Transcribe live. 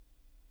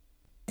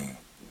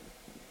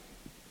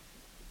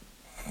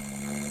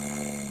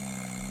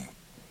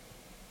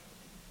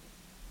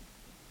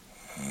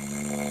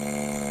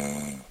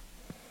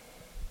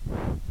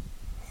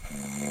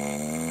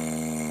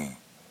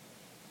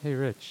Hey,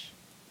 Rich.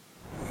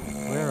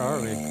 Where are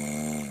we?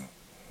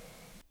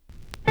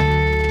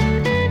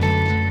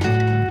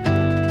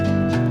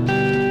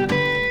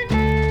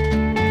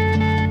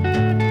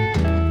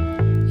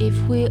 If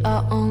we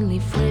are only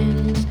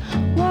friends,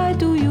 why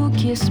do you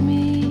kiss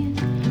me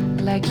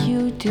like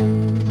you do?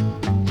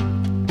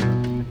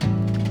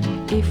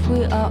 If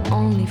we are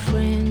only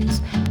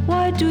friends,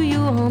 why do you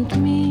haunt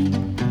me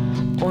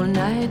all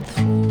night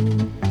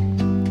through?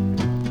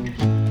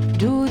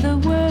 Do the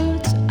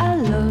words I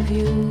love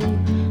you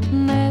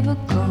never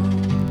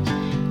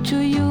come to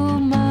your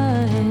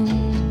mind?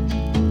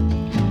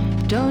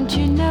 Don't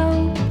you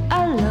know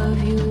I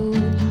love you,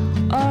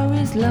 or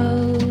is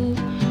love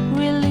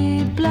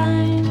really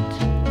blind?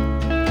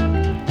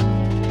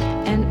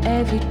 And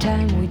every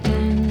time we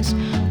dance,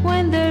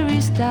 when there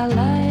is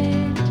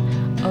starlight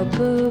up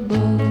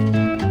above,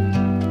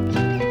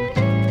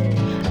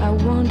 I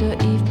wonder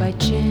if by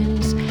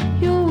chance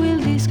you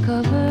will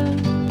discover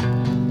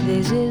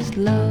this is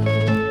love.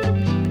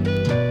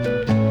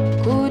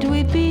 Could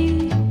we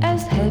be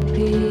as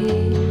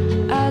happy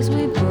as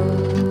we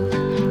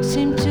both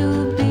seem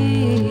to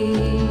be?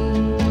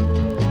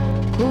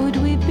 Could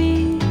we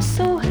be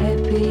so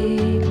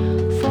happy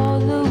for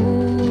the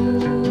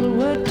whole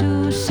world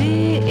to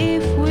see?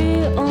 If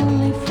we're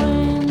only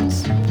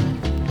friends,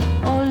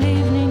 all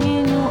evening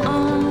in your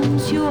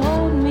arms you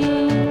hold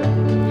me,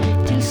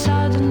 till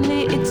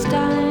suddenly it's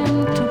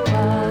time to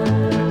part.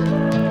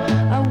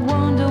 I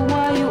wonder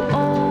why you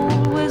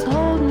always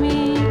hold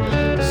me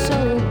so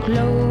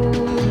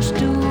close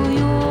to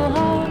your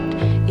heart.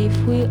 If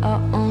we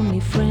are only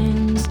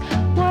friends,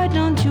 why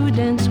don't you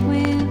dance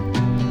with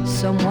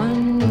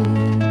someone new?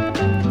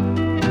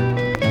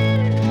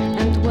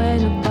 And when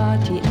a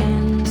party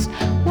ends,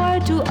 why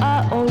do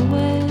I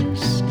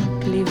always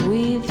live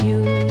with you?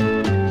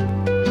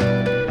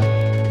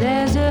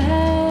 There's a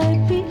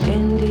happy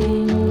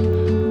ending,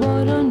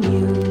 but on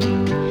you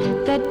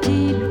that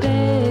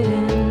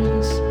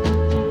depends.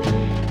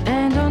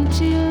 And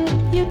until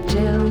you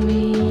tell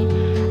me,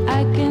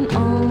 I can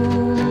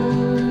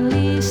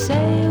only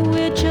say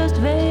we're just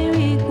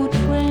very good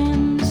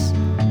friends.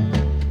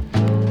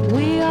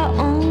 We are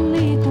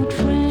only good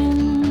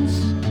friends.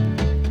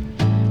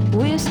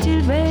 We're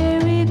still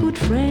very good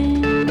friends.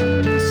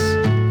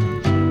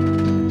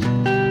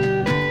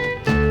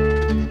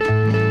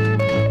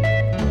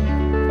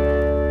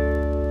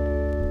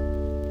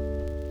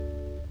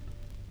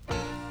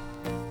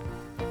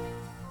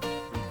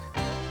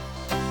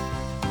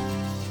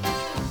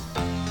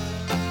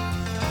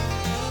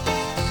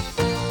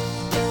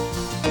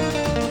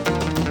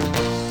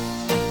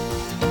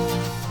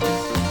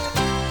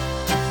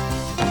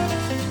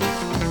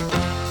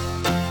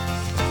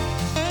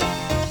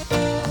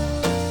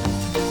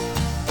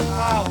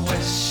 I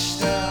wish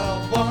there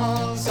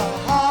was a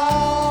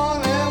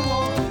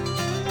Hollywood,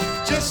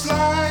 just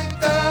like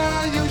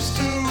there used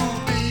to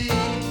be,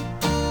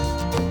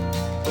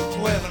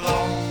 with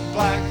long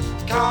black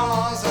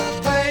cars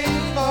and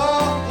paper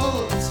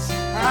hoods,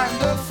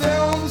 and a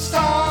film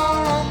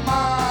star on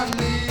my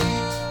knee.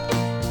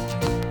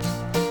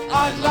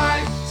 I'd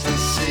like to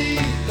see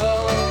the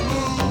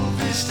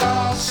movie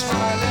stars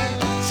smiling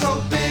so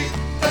big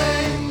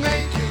they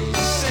make you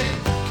sick,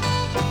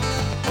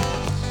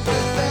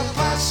 with their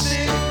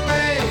plastic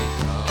made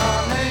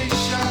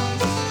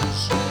carnations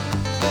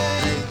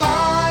they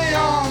buy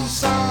on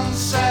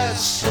Sunset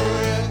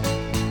Strip.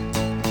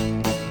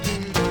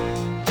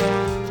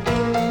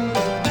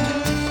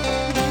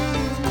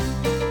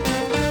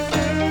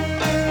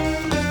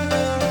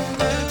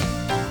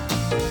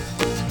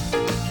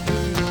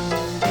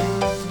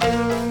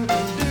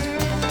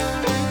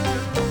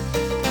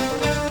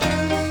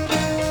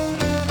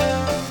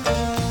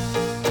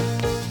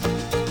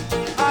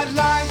 I'd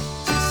like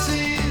to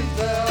see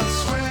their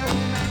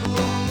swimming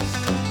pools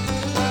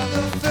where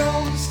the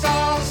film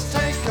stars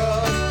take a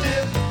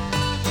dip.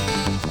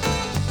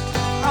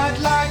 I'd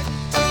like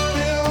to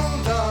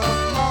build a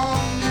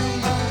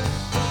monument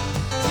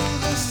to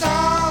the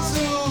stars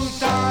who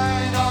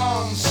died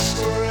on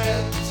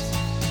script.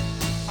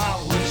 I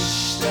wish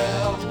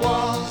there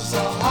was a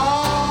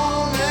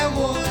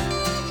Hollywood,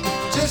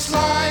 just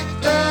like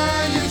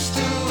there used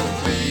to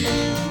be,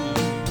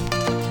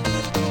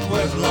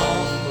 with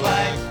long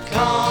black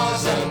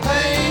cars and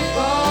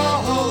paper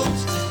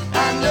hoods,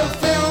 and a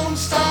film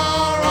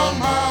star on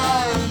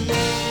my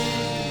knee.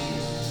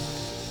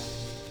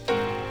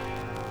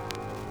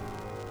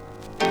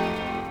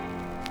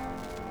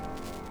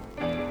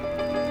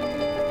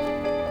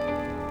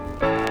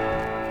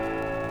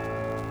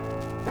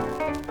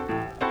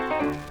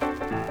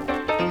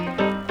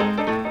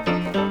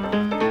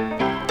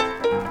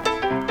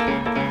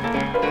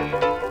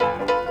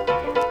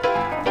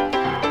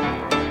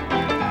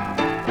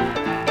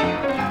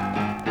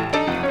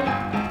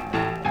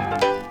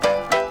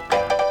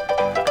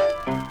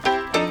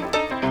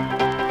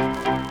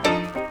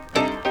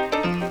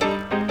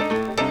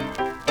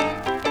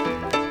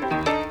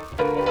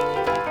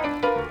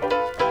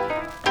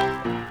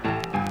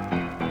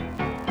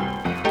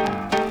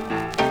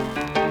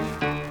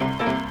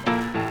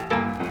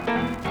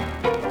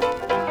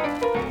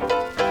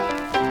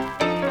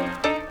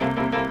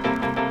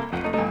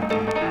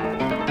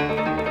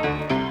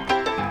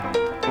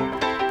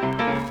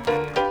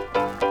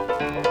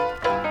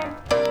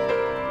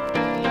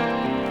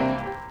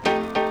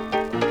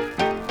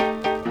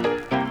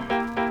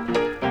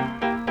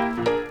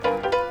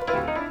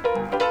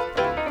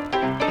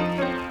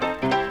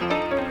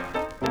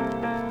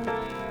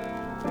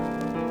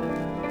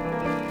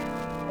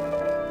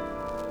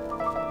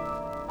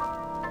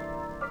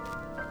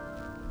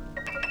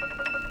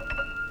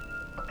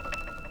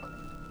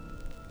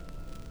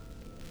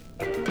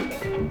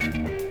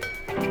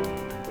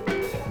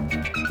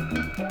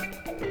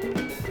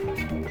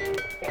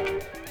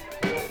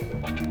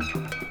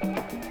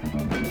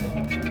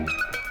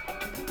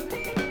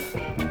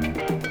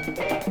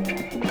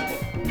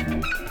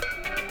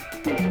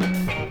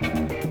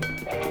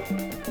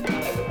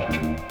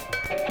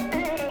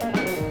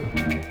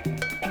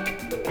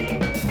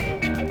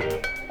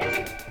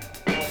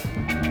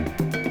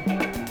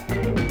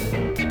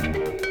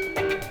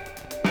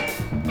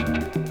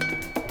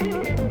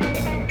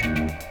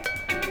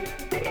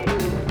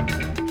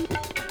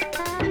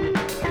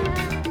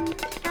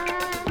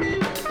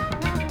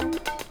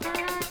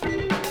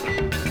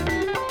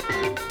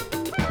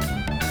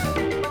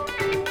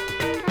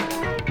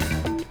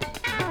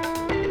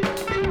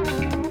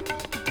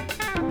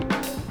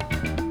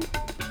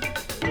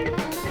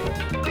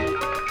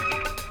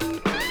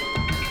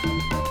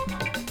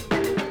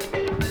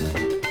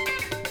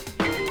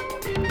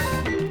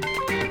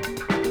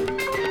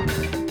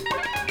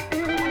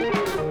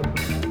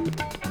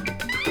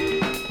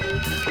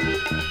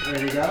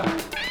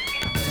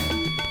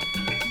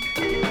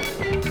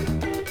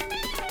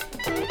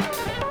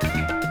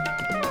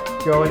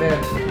 Going in.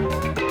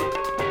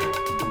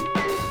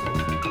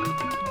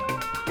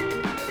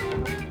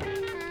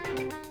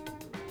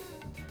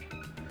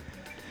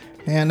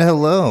 And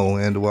hello,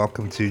 and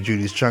welcome to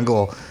Judys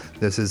Jungle.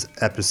 This is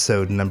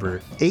episode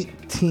number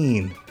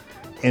 18,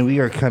 and we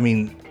are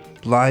coming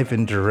live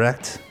and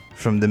direct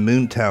from the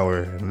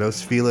Moontower in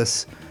Los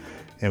Feliz,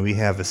 and we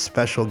have a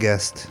special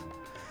guest.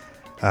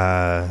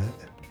 I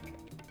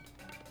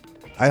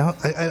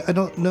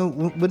don't know,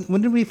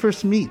 when did we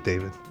first meet,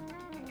 David?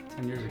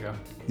 10 years ago.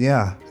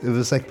 Yeah, it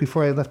was like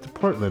before I left to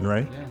Portland,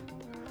 right? Yeah.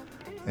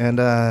 And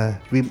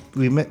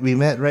we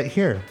met right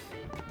here.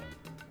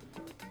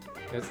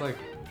 It's like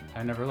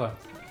I never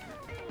left.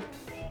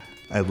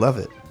 I love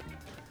it.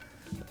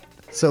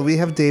 So we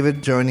have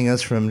David joining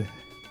us from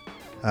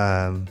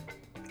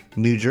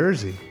New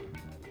Jersey,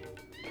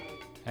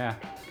 Yeah.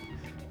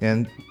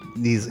 and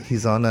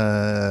he's on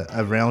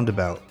a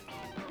roundabout.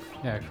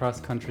 Yeah,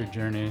 cross-country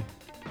journey.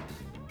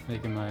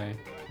 Making my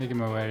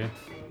way.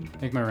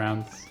 Make my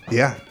rounds.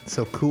 Yeah,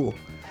 so cool.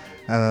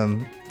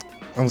 I'm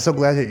so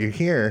glad that you're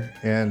here,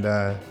 and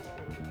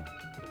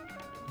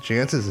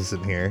Jances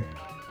isn't here.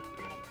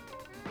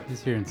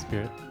 He's here in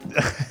spirit.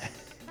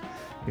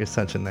 You're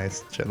such a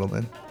nice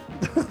gentleman.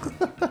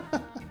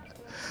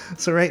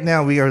 So right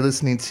now we are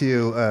listening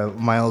to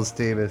Miles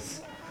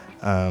Davis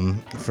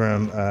from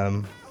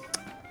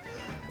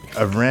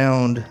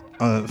around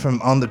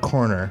from On the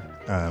Corner,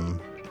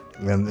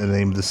 and the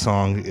name of the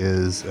song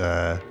is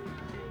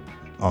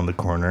On the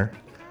Corner.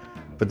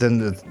 But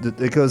then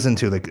it goes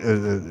into like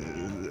a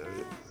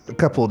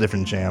couple of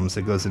different jams.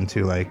 It goes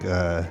into like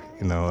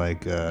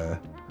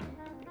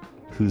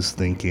Who's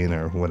Thinking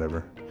or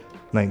whatever,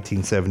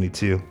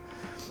 1972.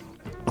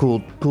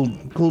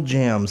 Cool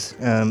jams.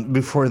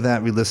 Before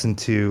that, we listened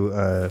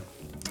to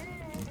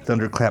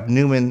Thunderclap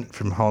Newman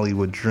from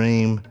Hollywood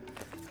Dream.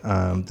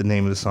 The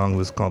name of the song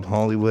was called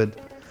Hollywood.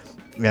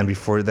 And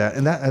before that,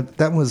 and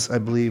that was, I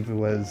believe it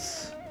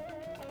was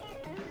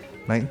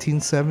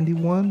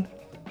 1971. I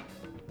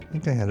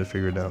think I had it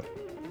figured out.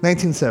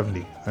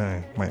 1970. All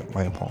right,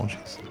 my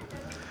apologies.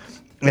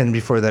 And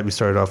before that, we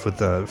started off with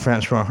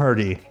Francois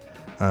Hardy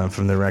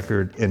from the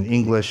record in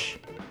English.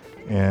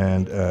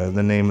 And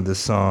the name of the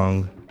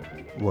song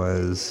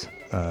was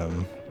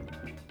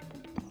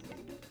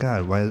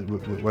God. Why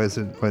is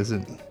it? What's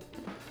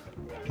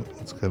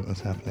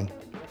happening?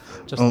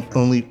 Just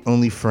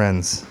Only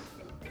Friends.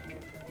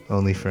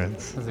 Only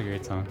Friends. That's a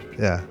great song.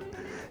 Yeah,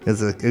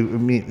 it's like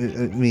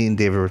me and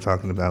David were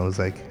talking about. It was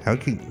like, how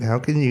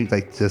can you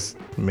like just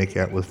make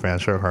out with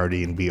Francois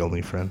Hardy and be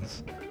only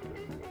friends?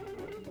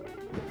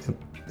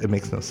 It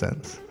makes no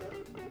sense.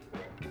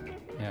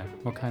 Yeah.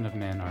 What kind of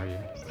man are you?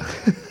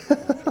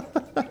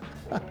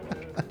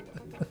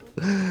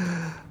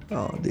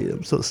 Oh, dude,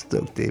 I'm so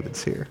stoked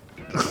David's here.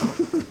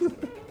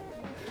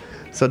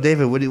 So,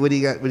 David, what do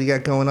you got? What do you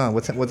got going on?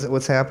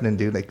 What's happening,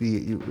 dude? Like,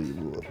 you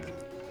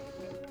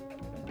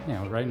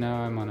Yeah. Well, right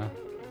now I'm on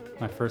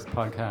my first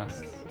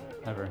podcast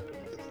ever.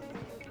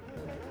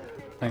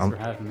 Thanks for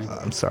having me.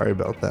 I'm sorry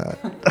about that.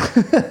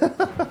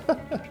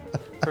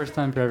 First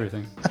time for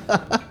everything.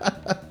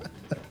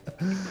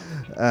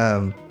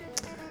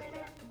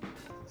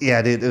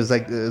 Yeah, dude, it was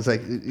like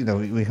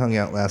we hung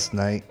out last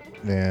night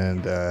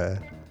and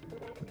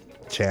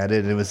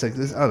chatted, and it was like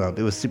this. I don't know,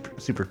 it was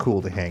super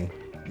cool to hang,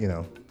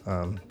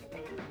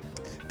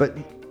 But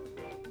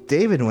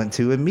David went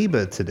to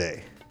Amoeba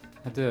today.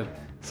 I did.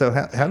 So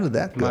how did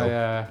that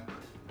go?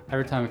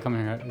 Every time I come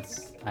here,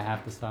 I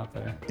have to stop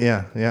there.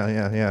 Yeah.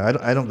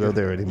 I don't go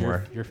there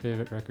anymore. Your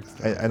favorite record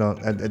store. I don't.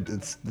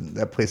 It's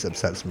that place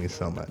upsets me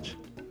so much.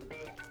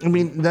 I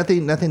mean,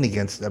 nothing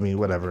against. I mean,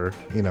 whatever,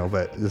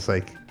 But it's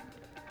like,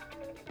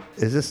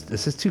 it's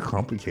just too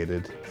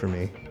complicated for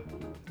me.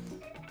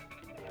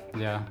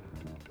 Yeah.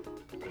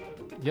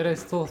 Yet I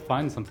still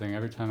find something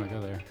every time I go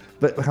there.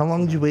 But how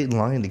long did you wait in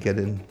line to get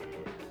in?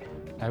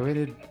 I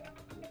waited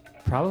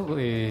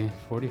probably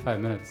 45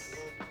 minutes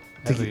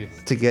at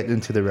least to get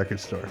into the record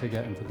store. to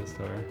get into the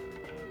store.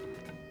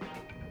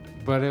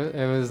 But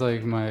it was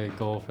like my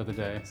goal for the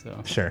day, so.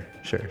 Sure.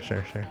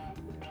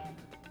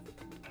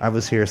 I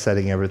was here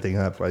setting everything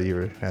up while you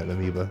were at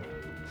Amoeba.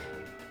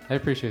 I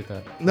appreciate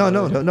that. No.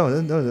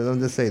 I'm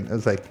just saying. I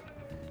was like,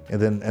 and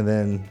then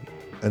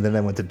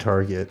I went to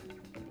Target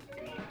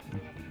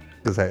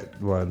because I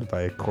wanted to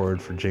buy a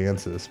cord for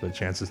Jances, but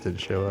Jances didn't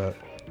show up.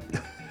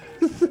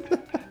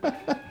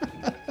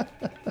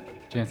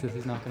 Jances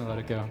is not going to let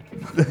it go.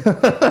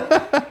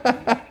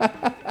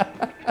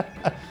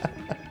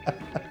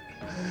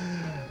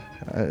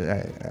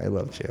 I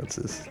love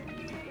Jances.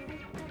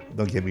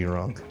 Don't get me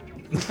wrong.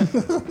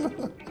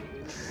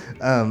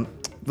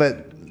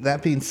 But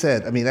that being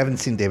said, I mean, I haven't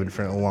seen David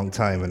for a long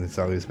time, and it's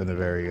always been a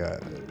very,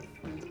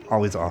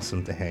 always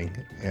awesome to hang.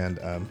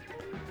 And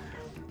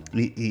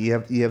you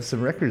have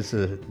some records,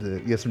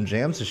 you have some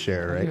jams to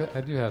share, right?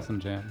 I do have some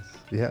jams.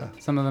 Yeah.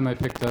 Some of them I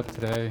picked up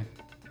today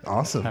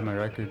Awesome. at my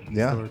record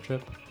store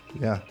trip.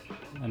 Yeah.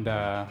 And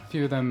a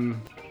few of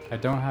them I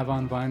don't have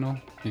on vinyl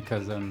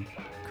because I'm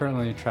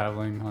currently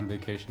traveling on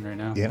vacation right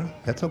now. Yeah,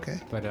 that's okay.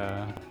 But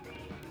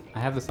I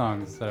have the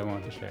songs that I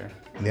wanted to share.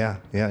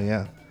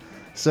 Yeah.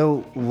 So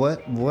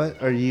what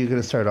are you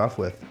gonna start off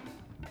with?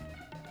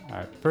 All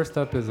right. First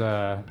up is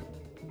a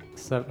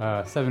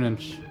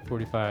 7-inch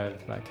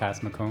 45 by Cass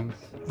McCombs.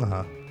 Uh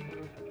huh.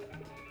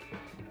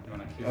 You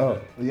wanna cue Oh,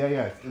 it?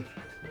 yeah.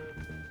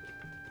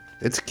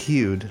 It's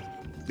cued.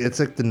 It's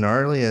like the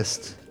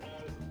gnarliest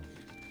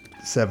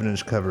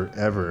 7-inch cover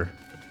ever.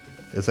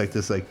 It's like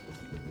this, like,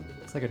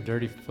 It's like a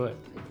dirty foot.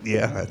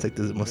 yeah, it's like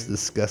the most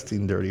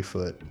disgusting dirty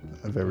foot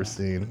I've ever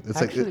seen.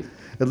 It's Actually- like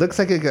it looks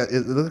like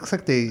it looks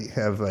like they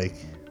have like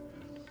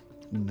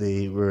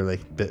they were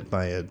like bit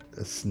by a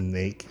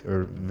snake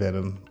or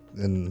venom,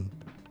 and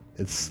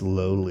it's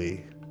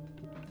slowly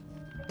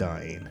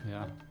dying.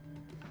 Yeah.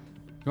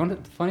 You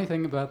want the funny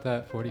thing about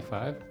that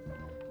 45?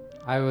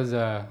 I was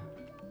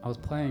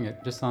playing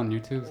it just on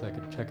YouTube so I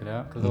could check it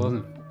out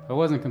because I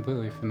wasn't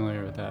completely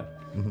familiar with that,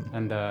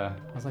 and I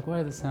was like, why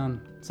does this sound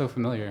so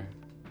familiar?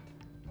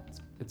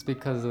 It's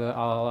because of the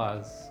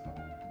Allahs.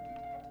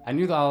 I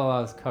knew the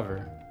Allahs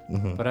cover,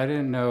 but I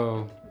didn't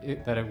know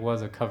that it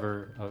was a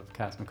cover of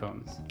Cass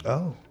McCombs.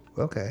 Oh,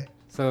 okay.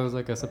 So it was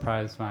like a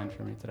surprise find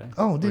for me today.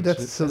 Oh, dude, which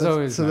that's is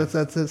always nice.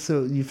 that's it.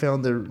 So you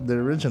found the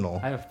original.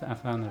 I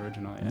found the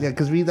original. Yeah,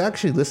 because we'd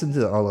actually listened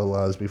to All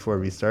Allahs before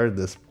we started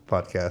this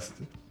podcast,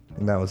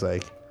 and I was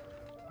like,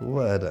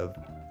 what a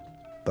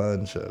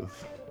bunch of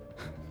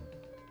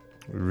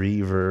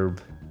reverb,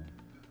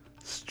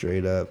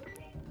 straight up,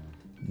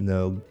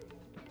 no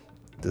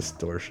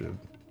distortion.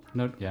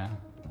 No, yeah,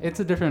 it's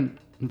a different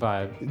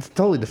vibe. It's a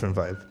totally different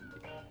vibe,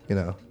 you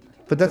know.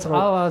 But that's all.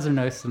 Allahs are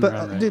nice in their But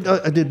own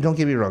right. dude, don't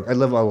get me wrong. I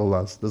love All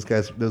Allahs. Those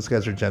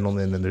guys are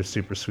gentlemen and they're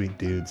super sweet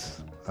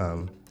dudes.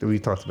 We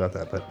talked about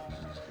that, but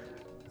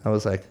I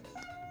was like,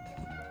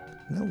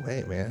 no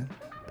way, man.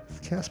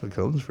 The Cass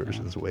McCombs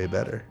version is way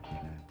better.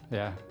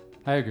 Yeah,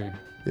 I agree.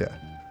 Yeah.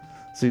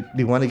 So do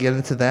you want to get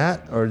into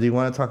that, or do you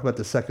want to talk about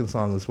the second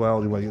song as well?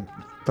 Or do you want to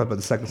talk about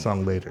the second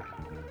song later?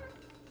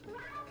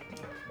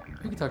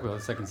 We can talk about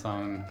the second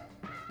song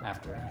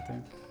after, I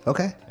think.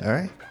 Okay. All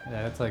right.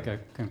 Yeah, it's like a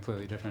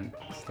completely different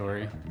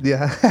story.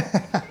 Yeah.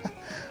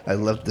 I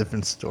love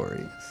different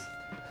stories.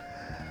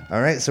 All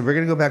right, so we're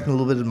gonna go back a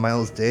little bit to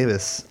Miles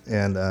Davis,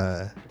 and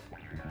I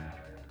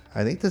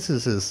think this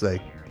is his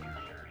like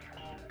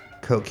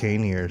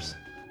cocaine years.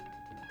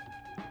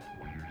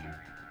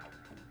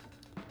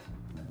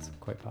 It's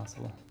quite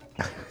possible.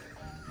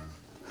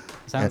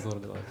 Sounds a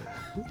little bit like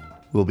it.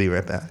 We'll be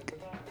right back.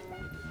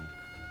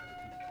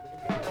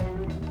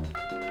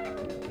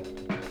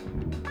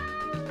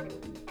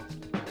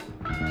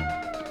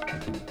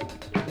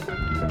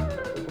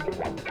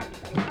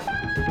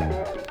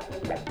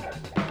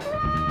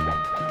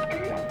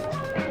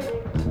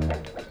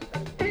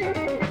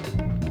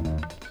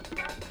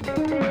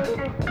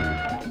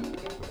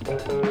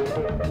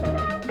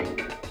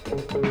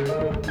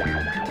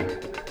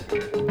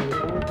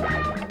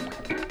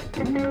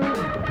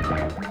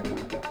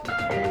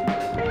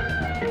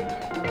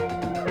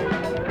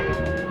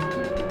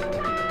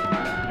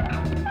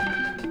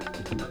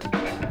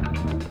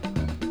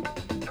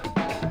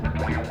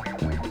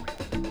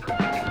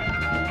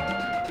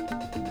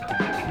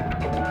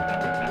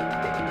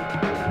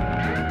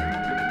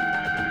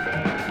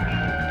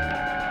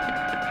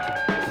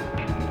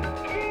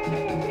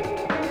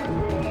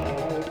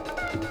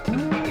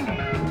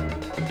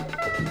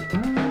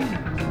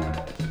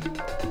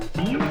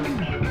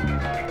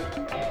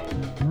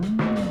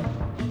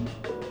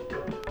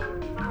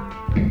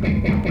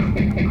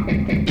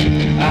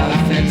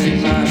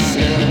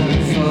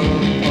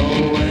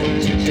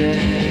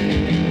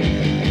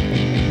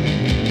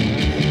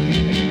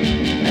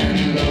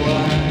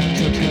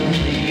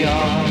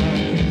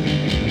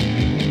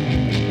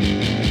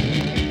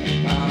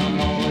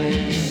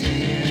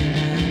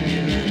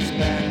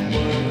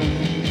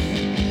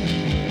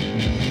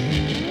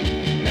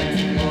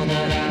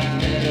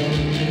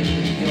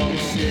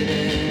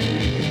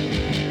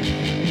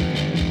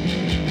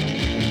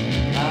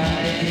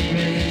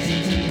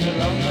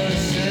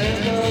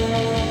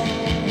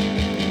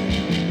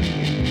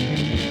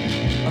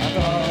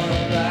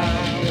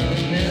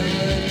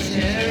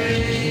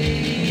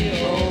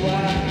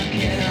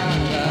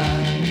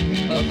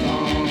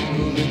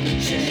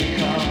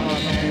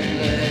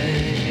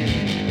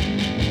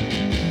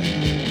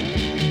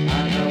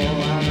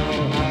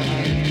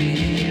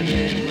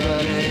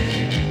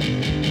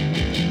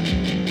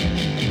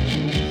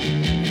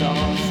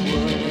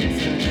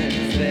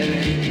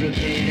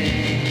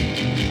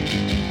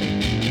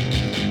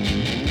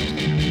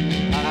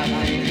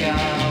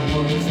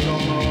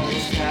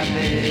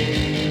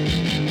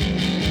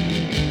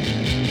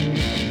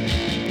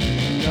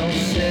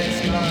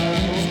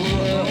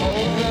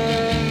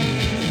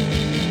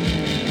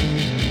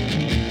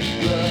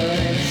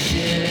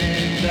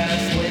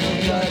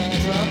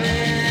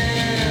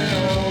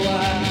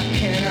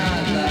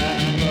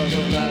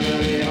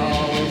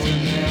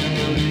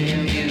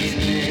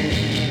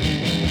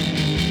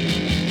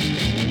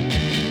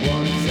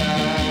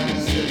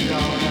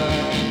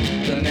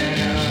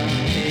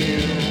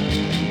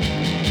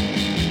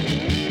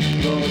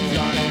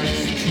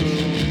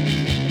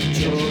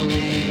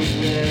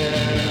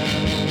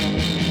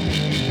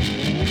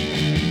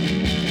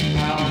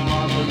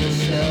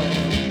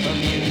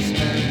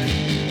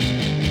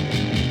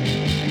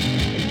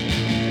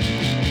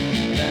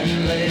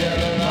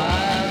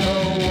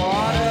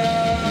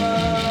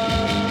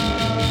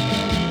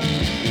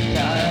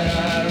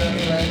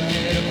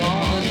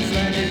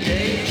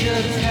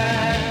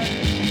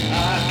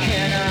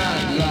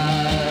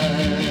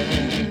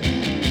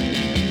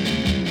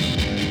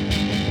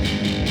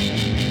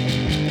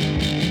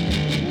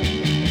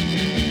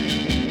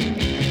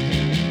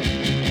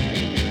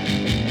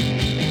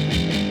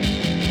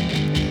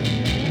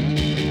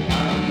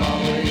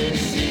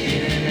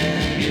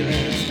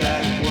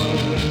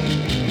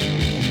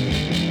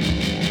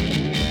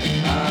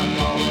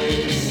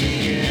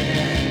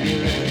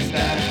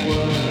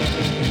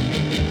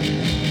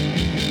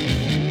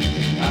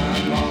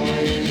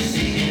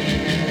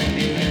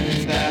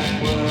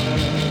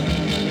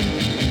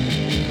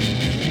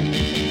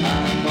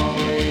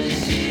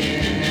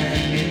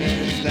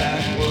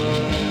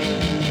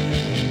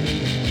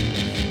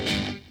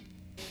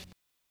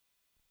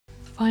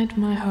 find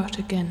my heart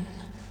again.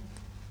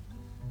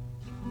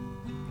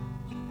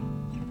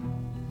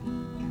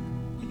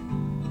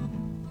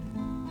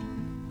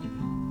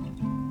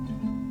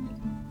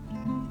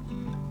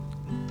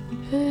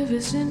 Ever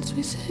since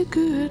we said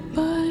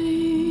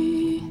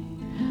goodbye,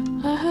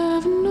 I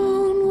haven't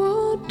known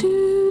what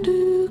to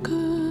do,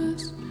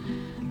 'cause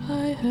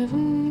I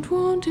haven't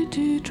wanted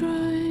to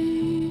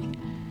try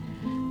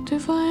to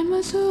find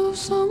myself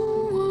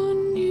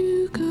someone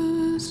new,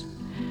 'cause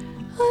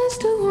I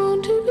still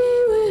want to be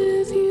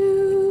with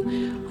you.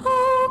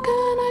 How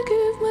can I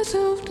give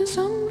myself to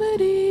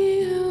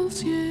somebody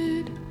else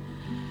yet?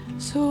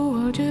 So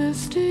I'll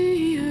just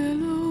stay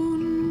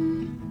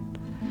alone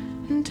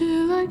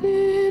until I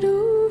get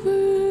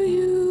over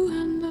you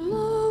and the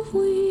love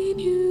we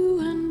knew,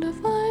 and I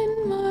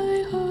find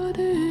my heart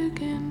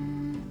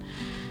again.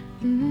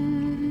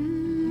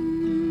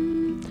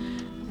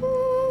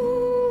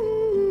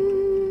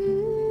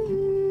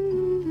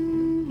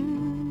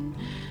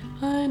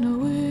 I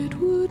know it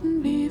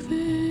wouldn't be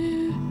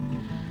fair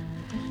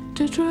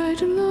to try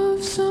to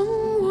love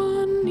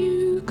someone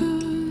new,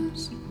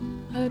 'cause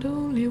I'd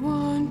only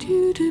want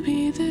you to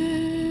be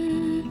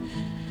there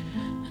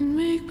and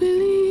make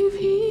believe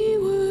he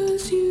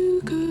was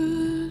you,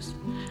 'cause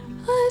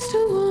I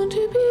still want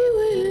to be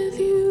with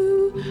you.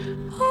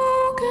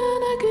 How can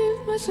I give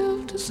myself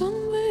to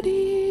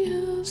somebody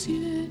else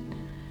yet?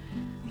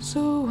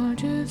 So I'll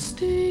just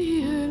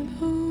stay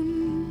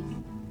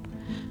alone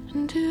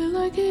until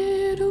I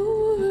get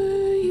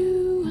over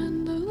you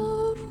and the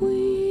love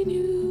we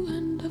knew,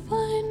 and I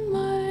find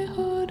my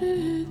heart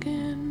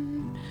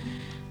again.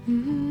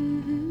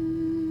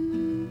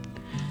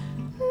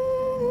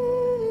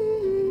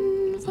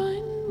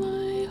 Find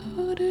my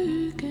heart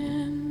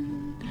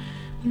again.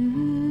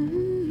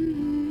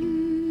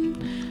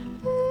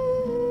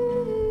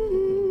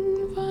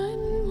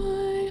 Find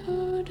my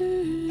heart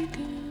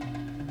again.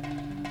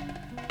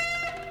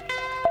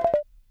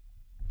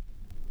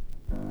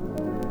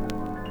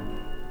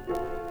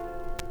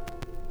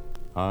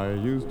 I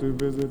used to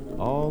visit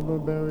all the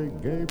very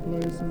gay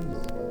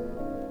places,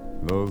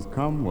 those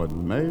come what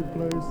may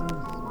places,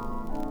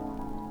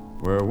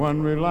 where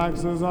one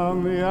relaxes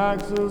on the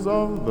axis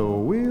of the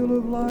wheel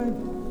of life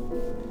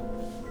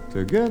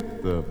to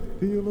get the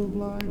feel of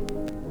life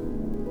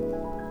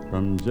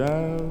from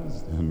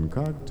jazz and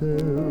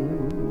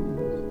cocktails.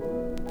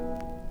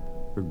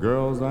 The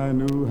girls I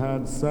knew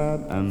had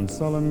sad and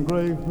sullen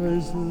gray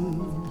faces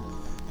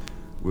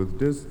with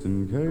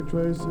distant K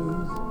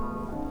traces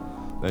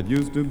that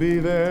used to be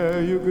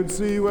there. You could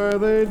see where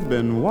they'd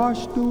been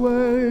washed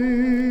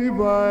away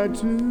by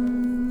too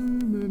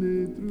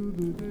many through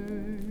the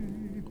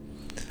day.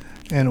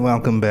 And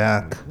welcome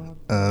back.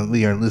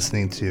 We are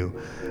listening to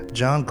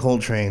John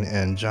Coltrane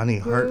and Johnny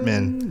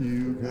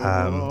Hartman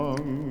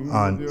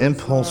on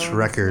Impulse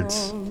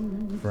Records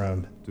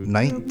from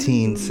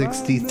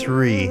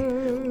 1963.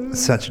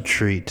 Such a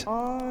treat.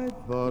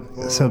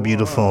 So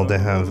beautiful to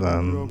have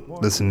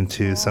listened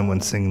to someone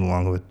singing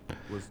along with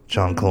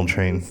John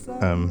Coltrane.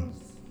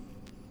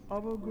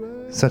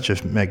 Such a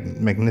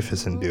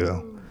magnificent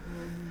duo.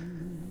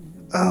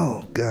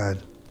 Oh,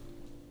 God.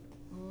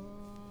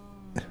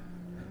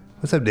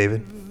 What's up,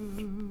 David?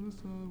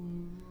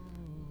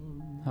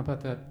 How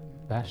about that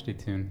Vashti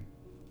tune?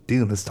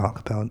 Dude, let's talk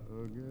about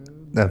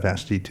that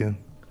Vashti tune.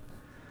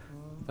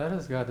 That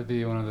has got to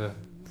be one of the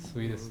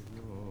sweetest,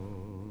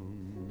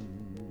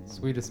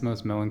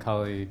 most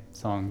melancholy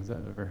songs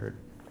I've ever heard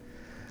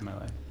in my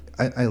life.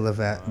 I love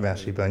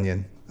Vashti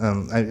Bunyan.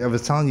 I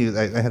was telling you,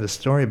 I had a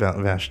story about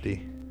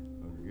Vashti.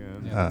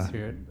 Yeah, let's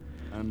hear it.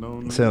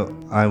 So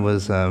I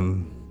was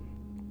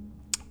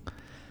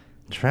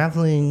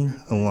traveling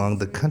along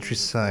the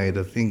countryside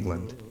of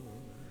England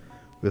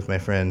with my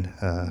friend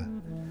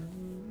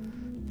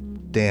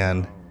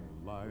Dan,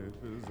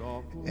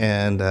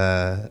 and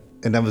I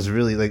was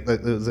really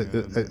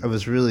I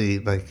was really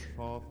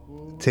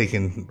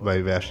taken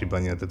by Vashti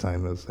Bunyan at the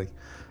time. I was like,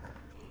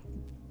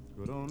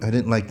 I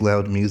didn't like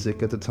loud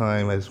music at the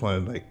time. I just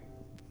wanted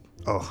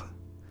oh.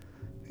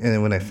 And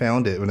then when I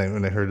found it, when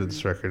I heard of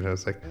this record, I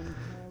was like,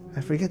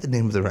 I forget the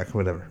name of the record,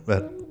 whatever.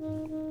 But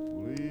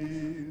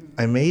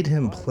I made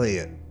him play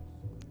it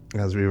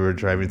as we were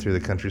driving through the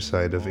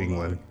countryside of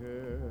England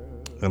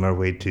on our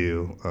way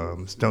to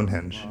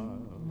Stonehenge.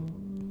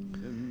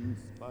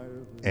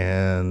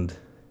 And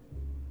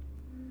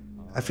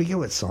I forget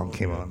what song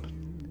came on.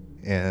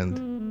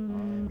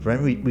 And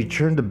we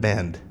turned a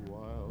bend.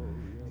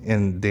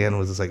 And Dan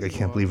was just like, I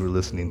can't believe we're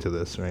listening to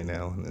this right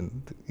now.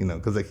 And,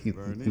 because he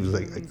was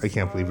like, I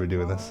can't believe we're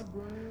doing this.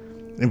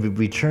 And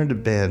we turned a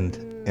bend.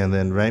 And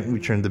then right when we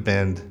turned the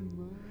bend,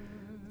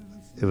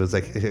 it was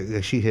like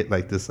she hit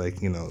this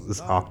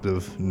this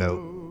octave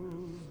note,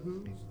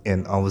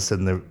 and all of a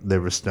sudden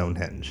there was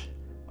Stonehenge,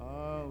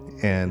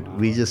 and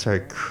we just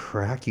started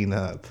cracking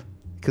up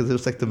because it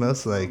was the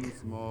most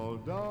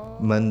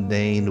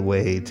mundane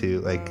way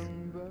to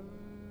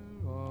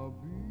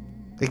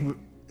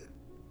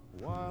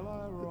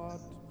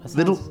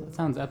That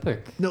sounds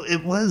epic. No,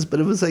 it was, but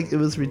it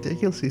was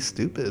ridiculously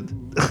stupid.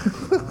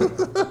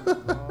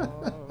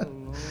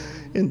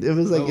 And it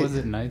was like, was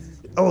it nice?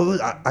 Oh, it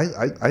was,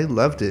 I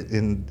loved it,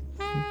 and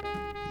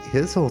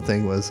his whole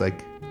thing was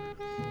like,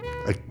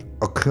 I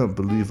can't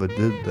believe I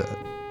did that.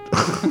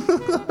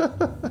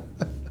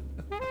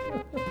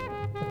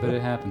 But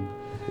it happened.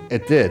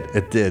 It did,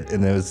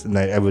 and it was. And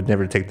I would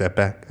never take that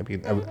back. I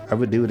mean, I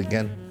would do it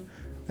again.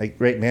 Like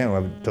right now, I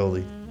would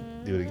totally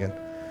do it again.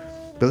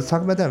 But let's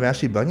talk about that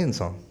Vashti Bunyan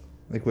song.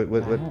 Like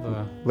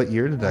what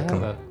year did that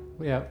come out?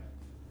 Yeah.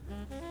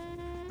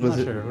 Was not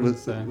it sure.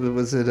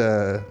 was it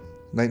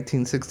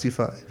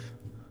 1965?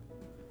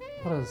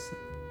 What was?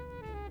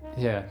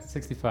 Yeah,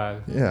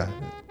 65. Yeah,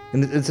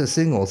 and it's a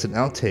single. It's an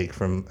outtake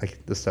from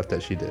like the stuff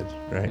that she did,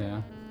 right?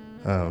 Yeah.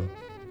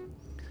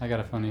 I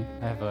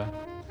have a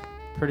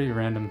pretty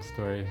random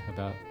story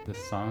about this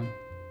song.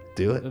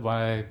 Do it.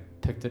 Why I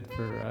picked it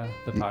for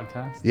the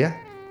podcast. Yeah.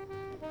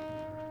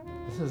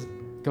 This is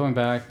going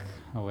back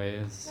a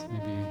ways,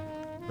 maybe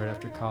right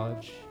after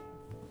college.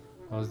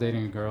 I was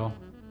dating a girl.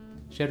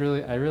 I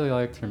really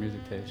liked her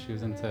music taste. She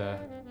was into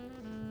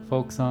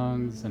folk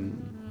songs, and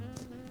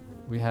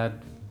we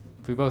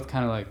both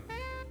kind of like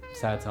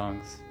sad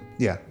songs.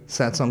 Yeah,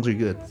 sad songs are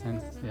good.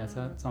 Yeah,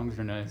 sad songs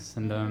are nice.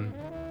 And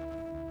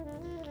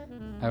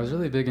I was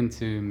really big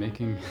into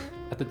making,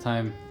 at the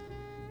time,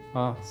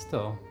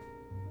 still,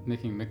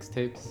 making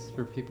mixtapes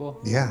for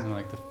people. Yeah. And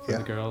for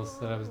the girls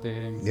that I was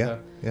dating. And Yeah, stuff.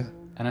 yeah.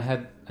 And I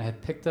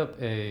had picked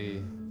up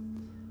a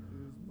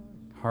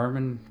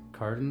Harman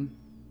Kardon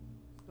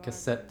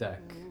cassette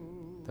deck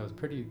that was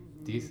pretty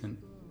decent,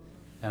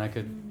 and I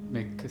could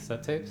make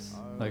cassette tapes,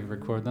 like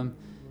record them.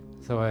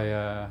 So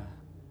I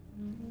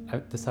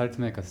decided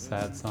to make a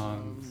sad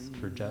songs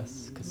for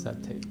Jess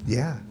cassette tape.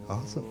 Yeah,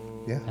 awesome.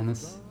 Yeah. And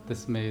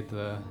this made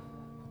the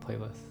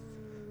playlist.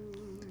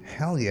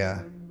 Hell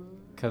yeah.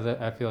 Because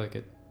I feel like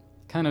it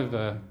kind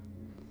of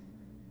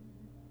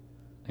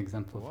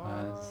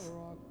exemplifies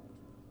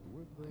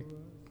like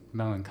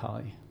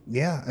melancholy.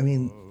 Yeah, I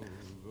mean,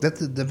 that's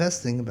the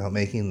best thing about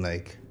making,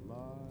 like,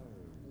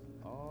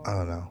 I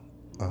don't know,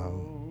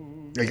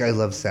 like, I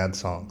love sad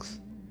songs,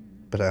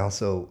 but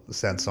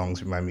sad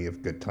songs remind me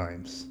of good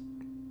times,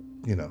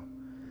 you know.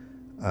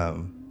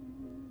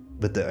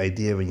 But the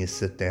idea when you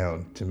sit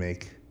down to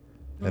make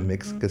a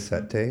mixed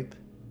cassette tape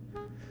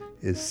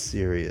is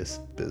serious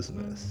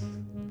business.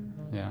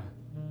 Yeah.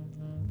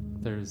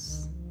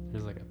 There's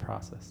like a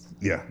process.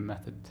 Yeah. A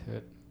method to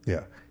it.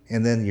 Yeah.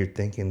 And then you're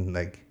thinking,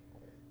 like,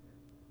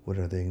 what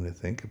are they going to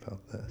think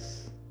about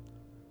this?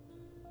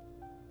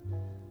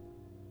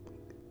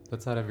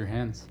 That's out of your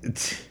hands.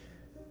 It's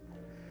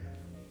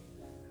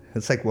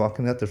like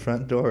walking out the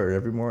front door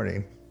every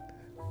morning.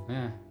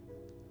 Yeah.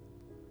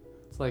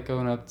 It's like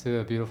going up to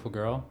a beautiful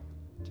girl,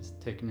 just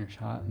taking your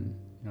shot, and you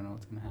don't know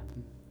what's going to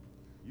happen.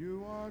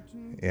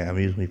 Yeah, I'm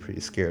usually pretty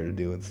scared of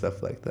doing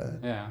stuff like that.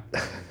 Yeah.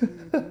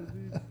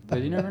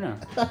 But you never know.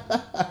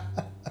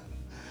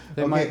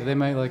 They Okay.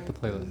 might like the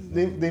playlist.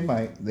 They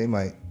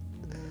might.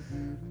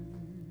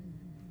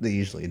 They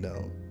usually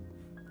don't.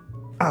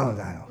 Oh,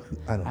 I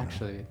don't know.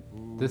 Actually,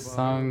 this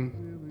song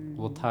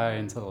will tie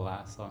into the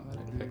last song that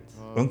I picked.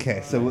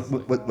 Okay, so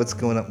what's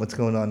going on? What's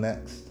going on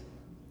next?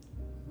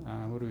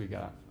 What do we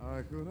got?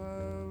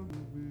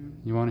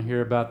 You want to hear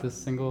about this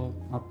single?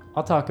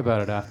 I'll talk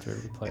about it after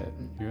we play it.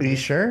 Are you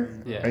sure?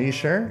 Yeah. Are you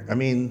sure? I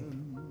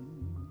mean,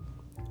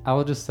 I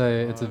will just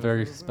say it's a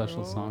very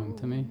special song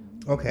to me.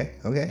 okay.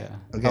 Yeah.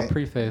 Okay. I'll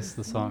preface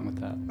the song with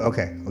that,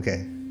 Okay.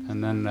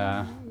 and then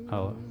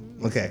I'll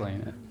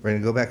explain it. We're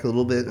gonna go back a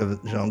little bit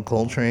of John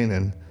Coltrane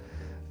and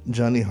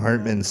Johnny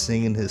Hartman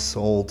singing his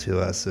soul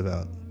to us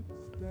about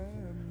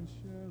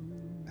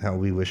how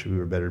we wish we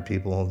were better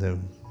people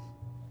than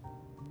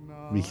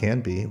we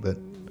can be, but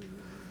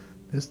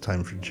it's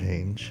time for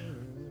change.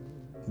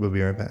 We'll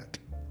be right back.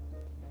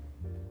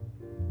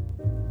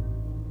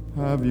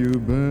 Have you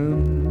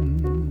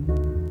been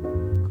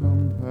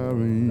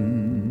comparing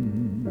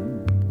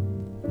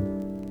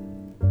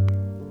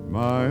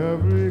my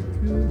every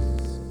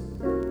kiss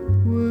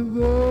with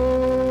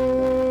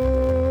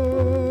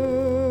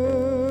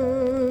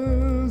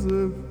theirs?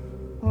 If,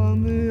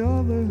 on the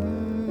other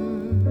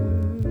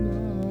hand,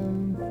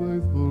 I'm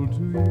faithful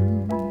to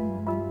you,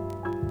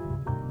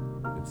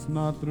 it's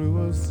not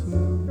through a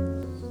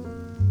sense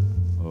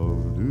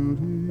of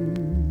duty.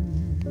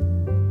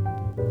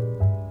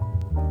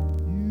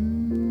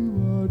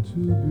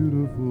 Too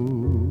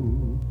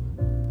beautiful,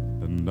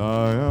 and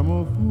I am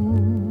a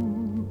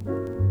fool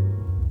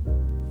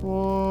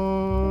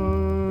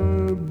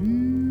for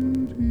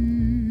beauty.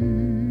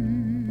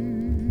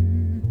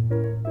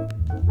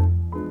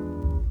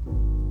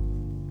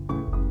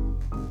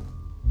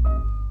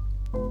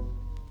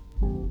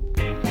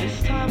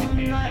 This time of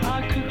night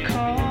I could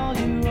call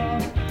you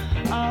up.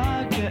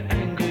 I get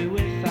angry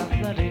with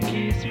athletic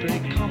ease,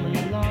 break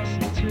common laws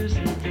and twos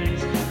and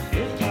threes.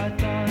 If I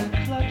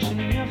die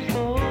clutching your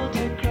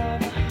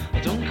photograph,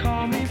 don't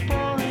call me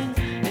boring,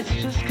 it's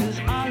just 'cause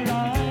I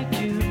love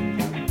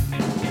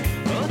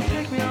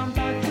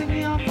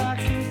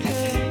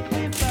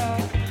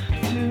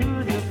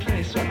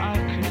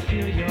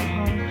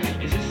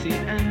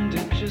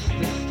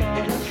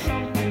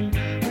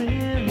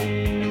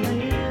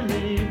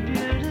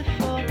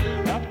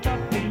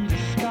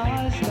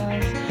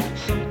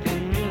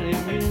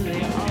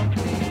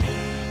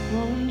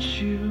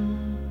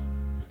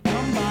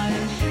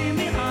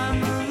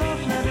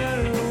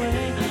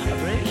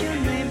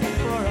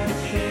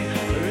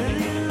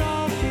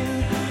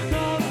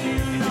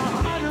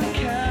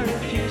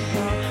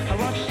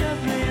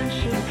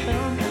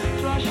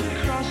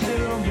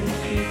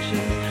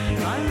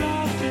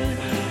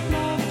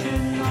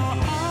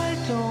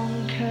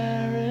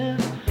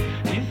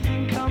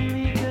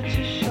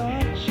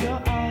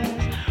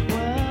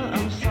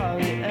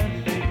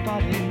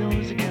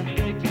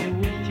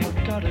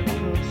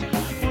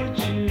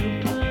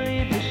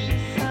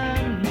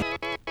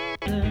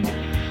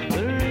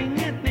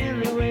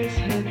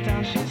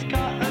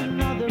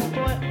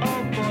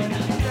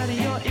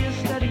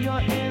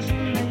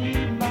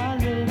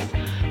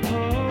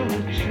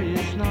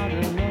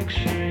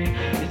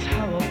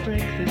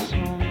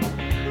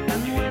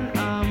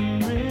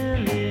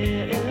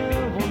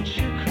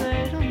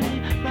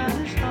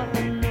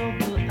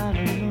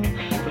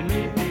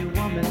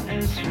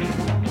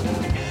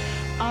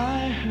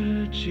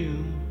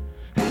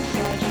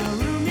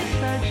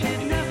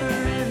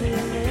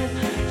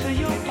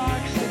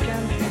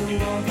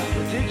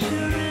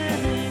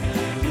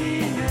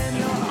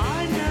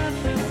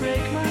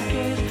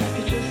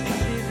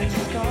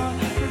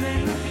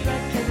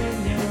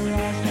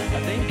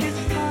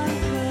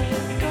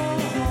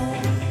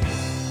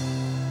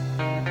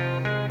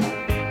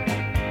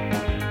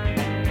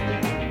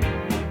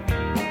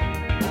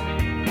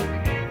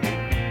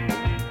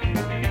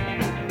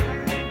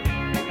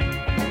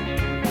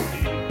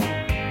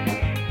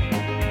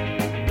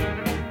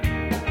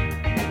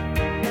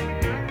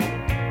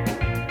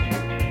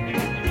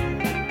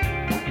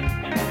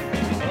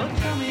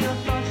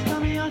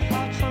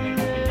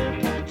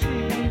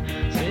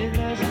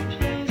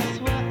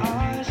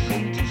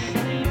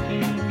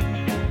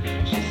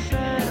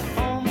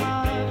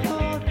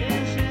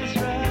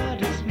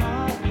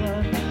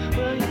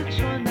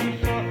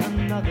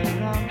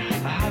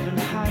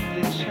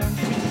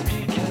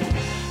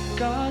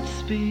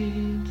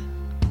Godspeed.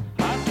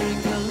 I break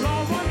the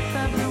law once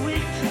every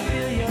week to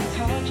feel your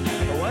touch.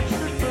 What's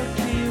the book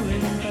to you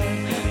in bed?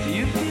 Do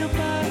you feel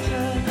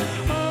better?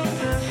 Oh,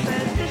 the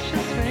said this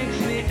just makes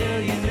me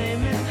ill. Your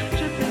name is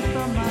dripping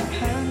from my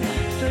pen.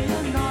 Still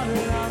you're not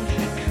around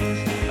to kiss.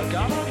 Oh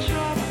God, I'll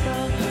drop the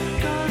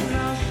gun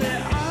now. Say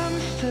I'm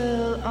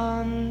still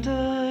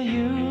under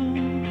you.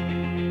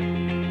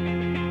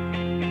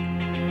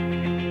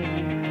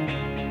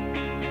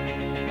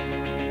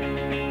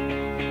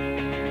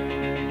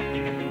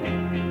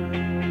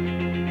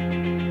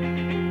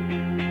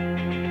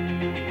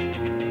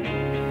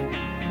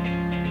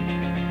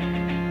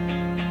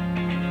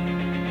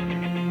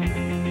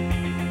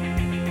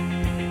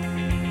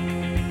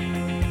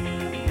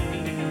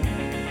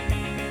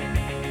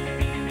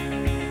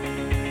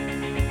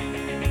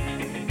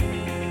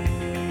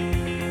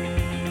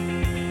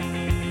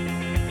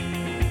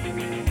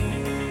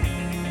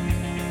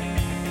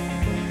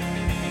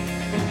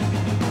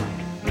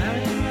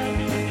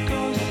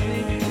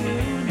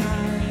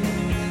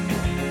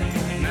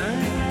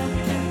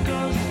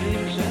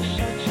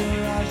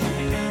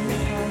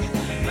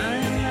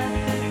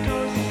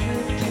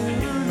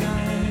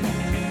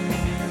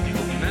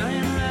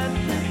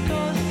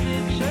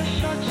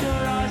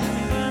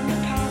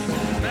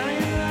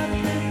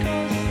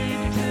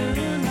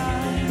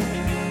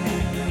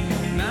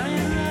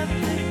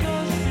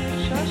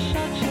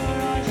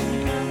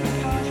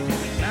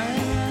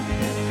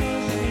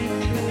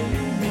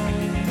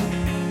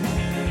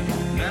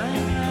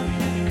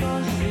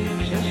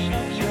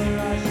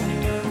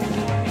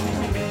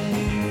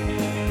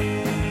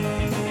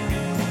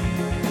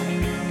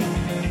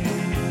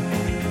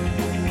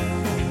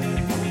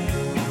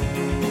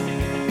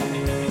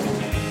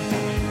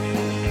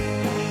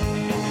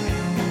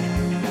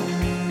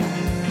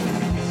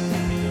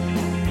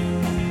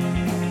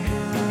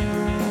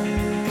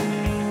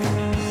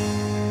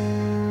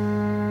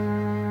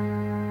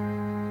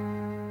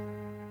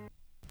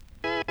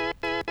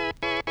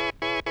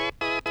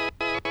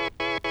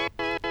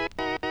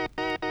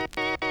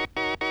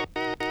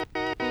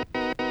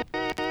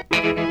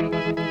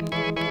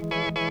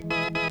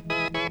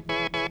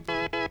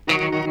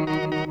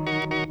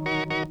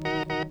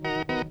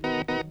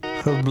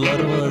 Her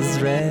blood was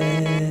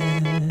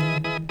red,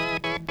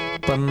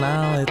 but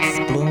now it's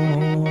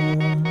blue.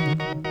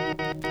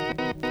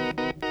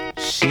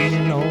 She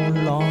no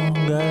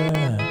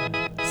longer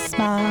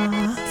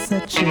smiles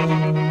at you.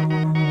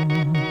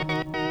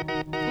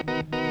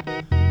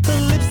 Her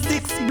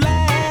lipstick's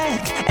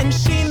black, and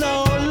she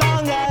no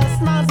longer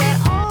smiles at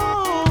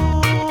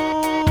all.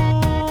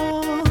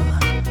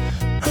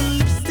 Her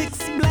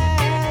lipstick's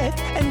black,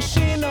 and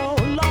she no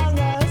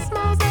longer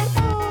smiles at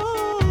all.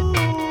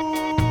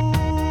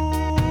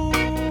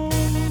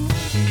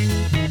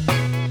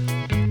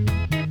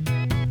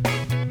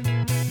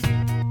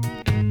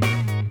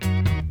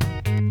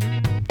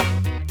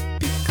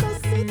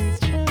 Because it's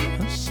true,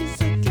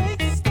 she's a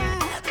gangster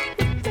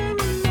with the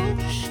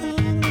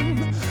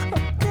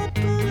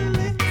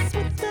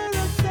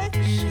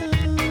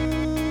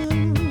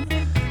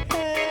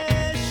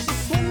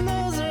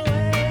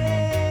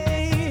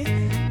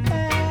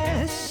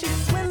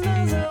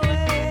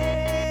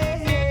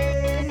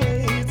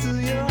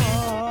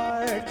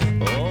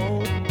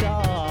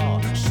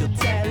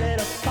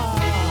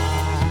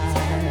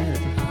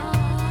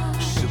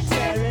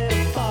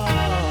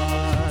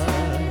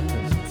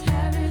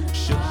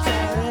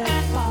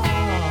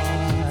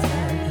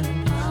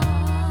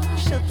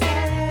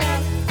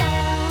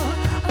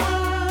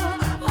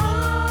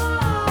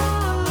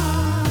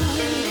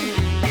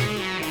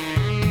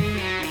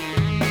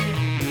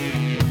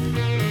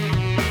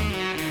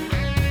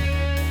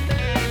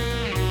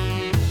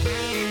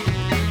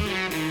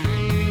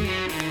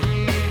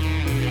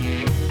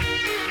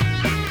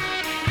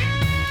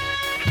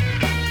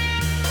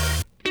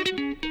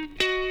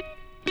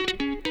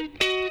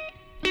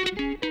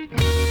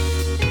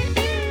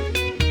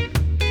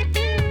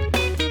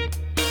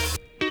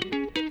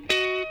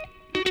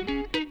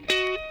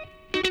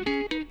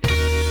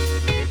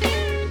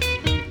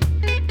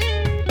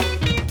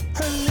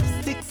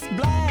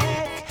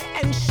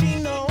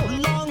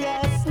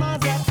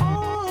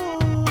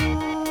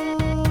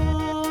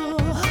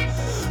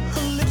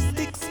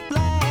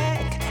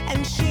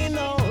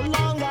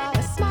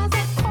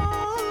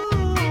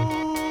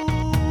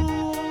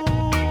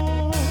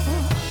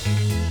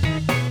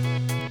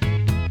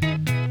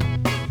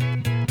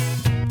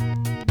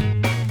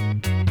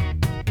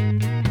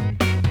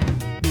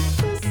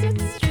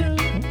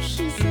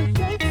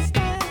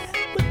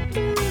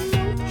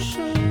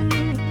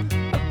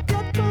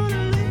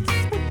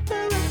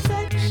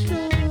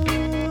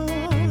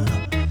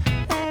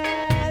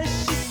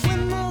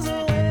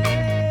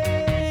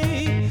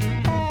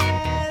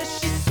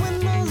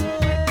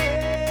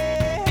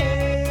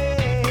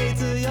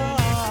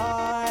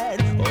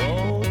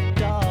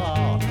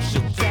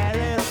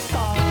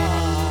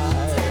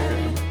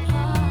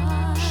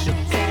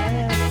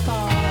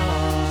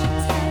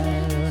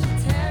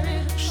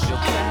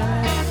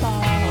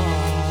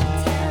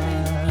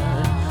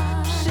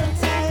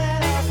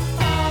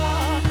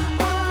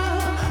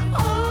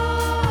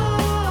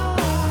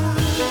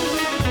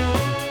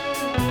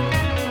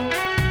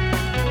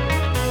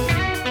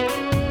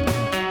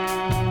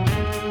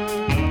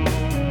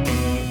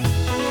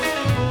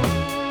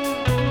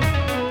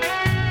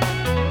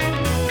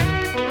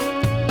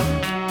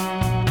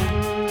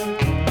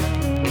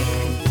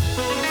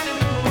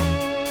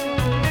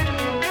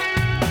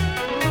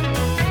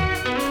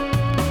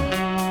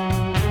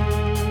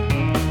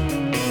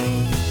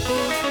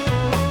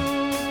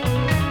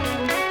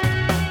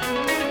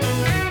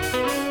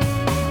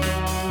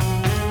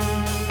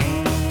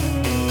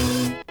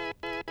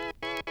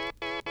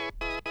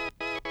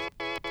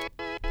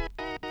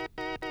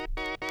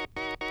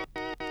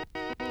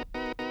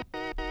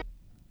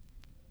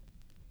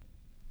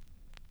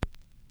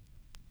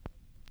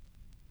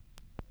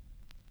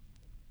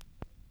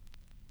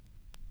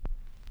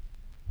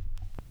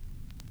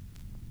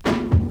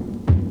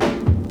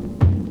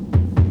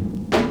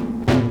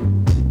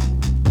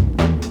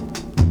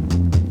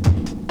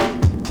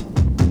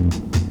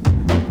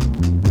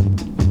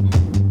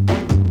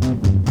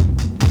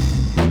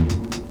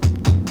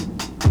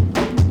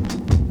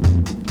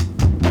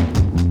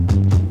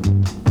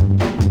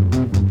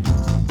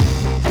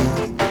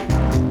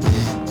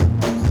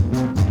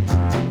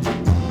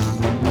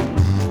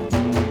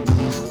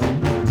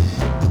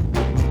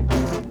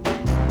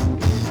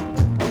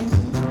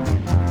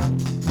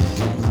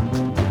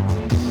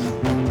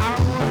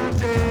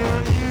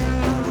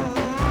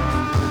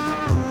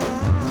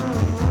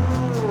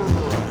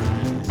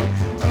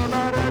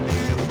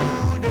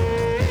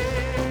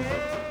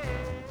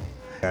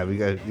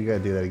gotta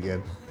do that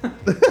again.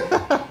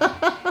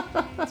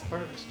 That's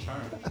part of its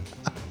charm.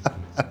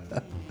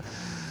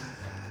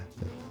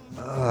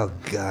 Oh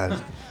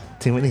God,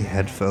 too many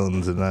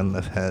headphones and not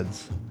enough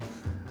heads.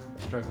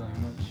 Struggling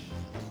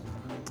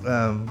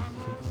much.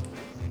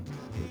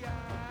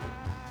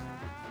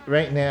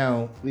 Right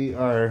now we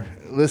are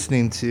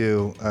listening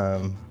to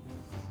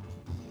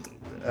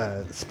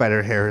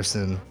Spider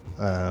Harrison,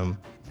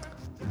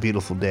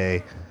 "Beautiful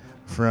Day,"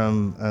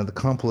 from the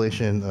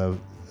compilation of.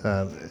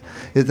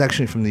 It's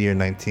actually from the year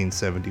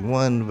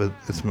 1971, but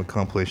it's from a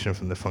compilation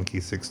from the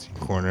Funky 16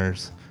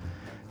 Corners.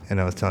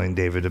 And I was telling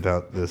David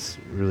about this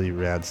really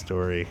rad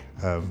story.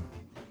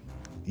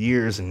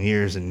 Years and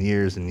years and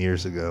years and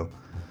years ago,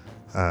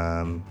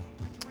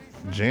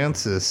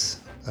 Jances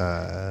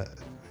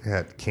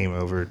came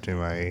over to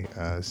my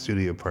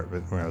studio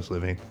apartment where I was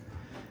living,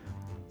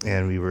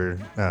 and we were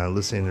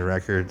listening to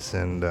records,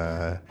 and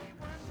I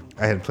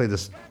had played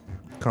this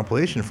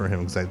compilation for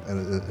him because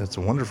it's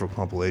a wonderful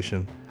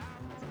compilation,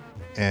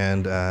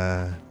 and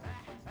I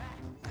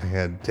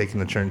had taken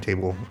the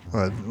turntable,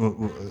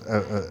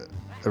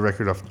 a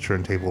record off the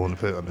turntable and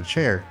put it on the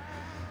chair,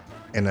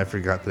 and I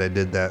forgot that I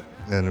did that,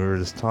 and we were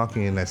just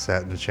talking, and I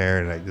sat in the chair,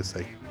 and I just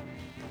like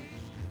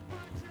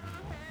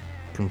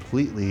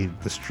completely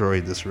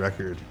destroyed this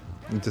record.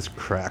 It just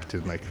cracked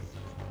in like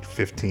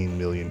 15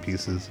 million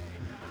pieces,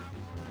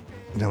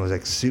 and I was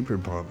like super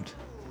bummed,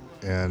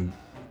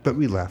 but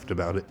we laughed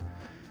about it.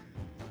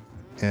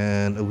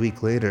 And a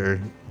week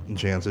later,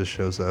 Jances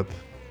shows up,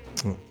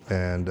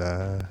 and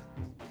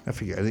I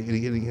forget, I think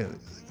he had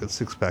a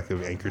 6-pack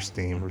of Anchor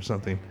Steam or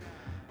something,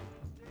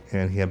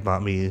 and he had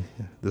bought me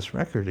this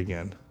record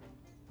again,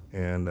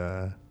 and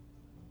I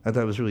thought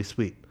it was really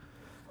sweet.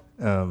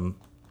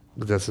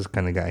 But that's this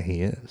kind of guy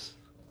he is.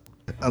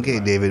 Okay,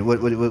 David,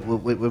 what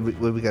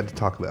we got to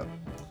talk about?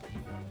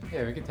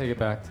 Yeah, we could take it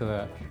back to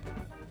that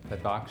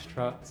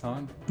Boxtrot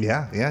song,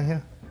 Yeah.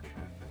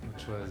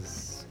 which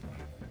was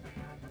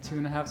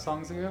 2.5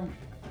 songs ago.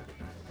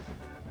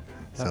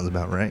 Sounds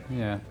about right.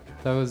 Yeah,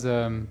 that was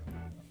a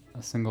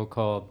single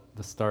called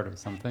 "The Start of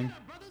Something."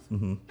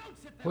 Mm-hmm.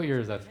 What year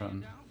is that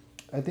from?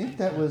 I think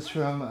that was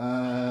from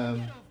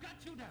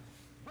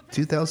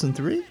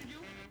 2003.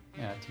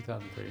 Yeah,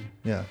 2003.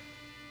 Yeah.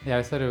 Yeah,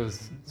 I said it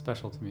was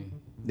special to me.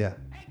 Yeah.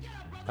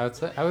 I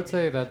would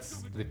say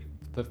that's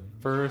the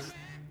first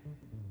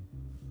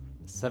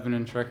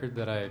 7-inch record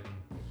that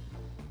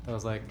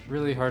was like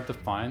really hard to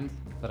find,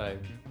 that I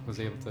was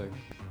able to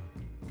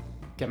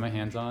get my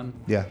hands on.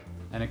 Yeah.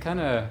 And it kind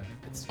of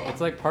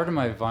it's like part of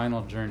my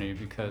vinyl journey,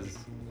 because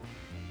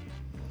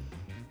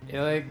it,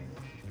 like,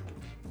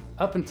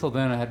 up until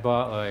then I had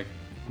bought like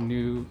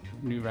new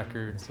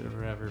records or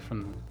whatever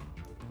from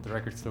the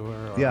record store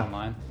or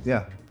online.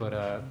 Yeah. But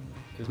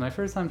it was my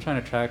first time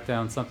trying to track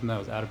down something that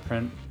was out of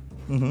print.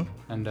 Mm-hmm.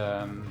 And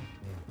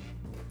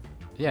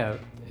yeah,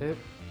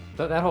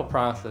 that whole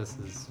process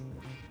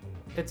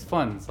it's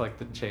fun. It's like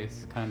the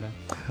chase, kind of.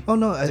 Oh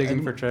no,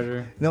 digging for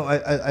treasure. No,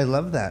 I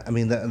love that. I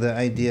mean, the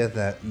idea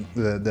that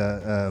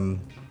the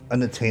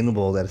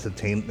unattainable, that's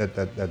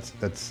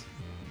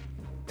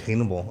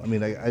attainable. I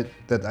mean,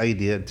 that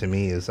idea to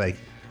me is like,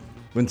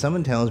 when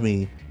someone tells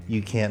me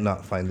you can't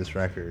not find this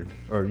record,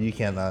 or you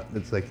can't not,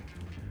 it's like,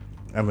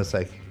 I'm just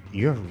like,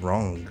 you're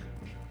wrong,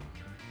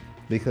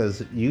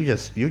 because you're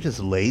just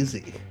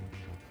lazy,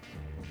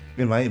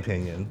 in my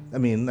opinion. I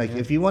mean, like,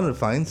 if you want to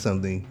find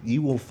something,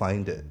 you will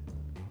find it.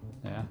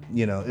 Yeah.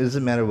 You know, it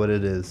doesn't matter what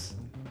it is,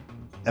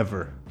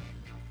 ever.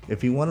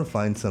 If you want to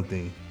find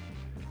something,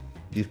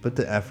 you put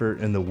the effort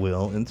and the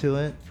will into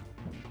it.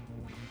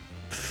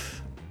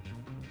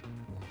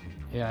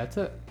 Yeah,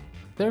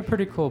 they're a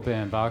pretty cool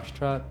band,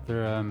 Boxtrot.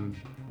 They're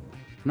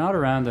not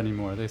around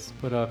anymore. They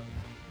split up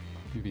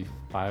maybe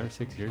 5 or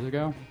 6 years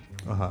ago.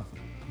 Uh-huh.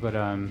 But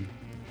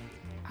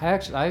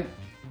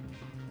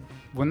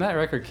when that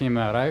record came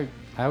out, I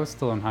was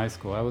still in high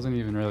school. I wasn't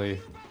even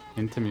really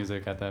into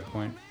music at that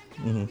point.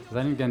 Mm-hmm. 'Cause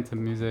I didn't get into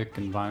music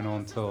and vinyl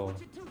until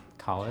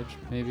college,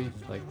 maybe,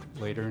 like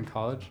later in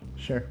college.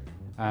 Sure.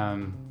 So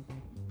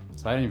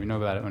I didn't even know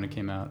about it when it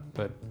came out.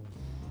 But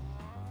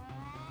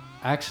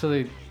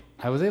actually,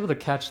 I was able to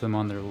catch them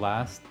on their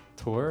last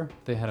tour.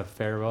 They had a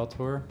farewell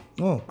tour.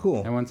 Oh,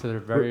 cool. I went to their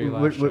very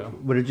last show.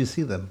 Where did you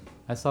see them?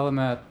 I saw them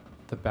at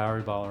the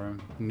Bowery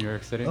Ballroom in New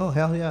York City. Oh,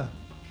 hell yeah.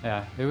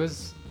 Yeah, it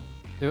was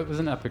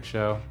an epic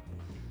show.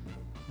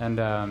 And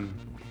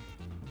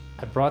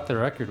I brought the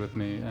record with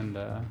me, and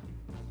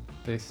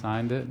they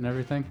signed it and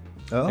everything.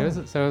 Oh.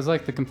 It was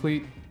like the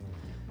complete,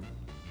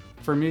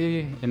 for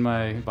me, in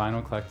my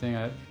vinyl collecting,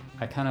 I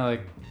kind of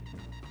like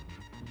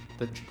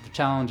the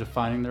challenge of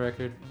finding the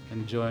record,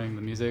 enjoying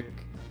the music,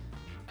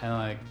 and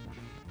like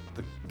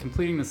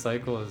completing the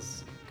cycle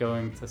is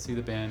going to see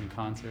the band in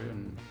concert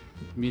and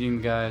meeting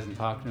the guys and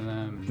talking to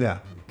them. And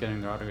getting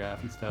their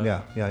autograph and stuff.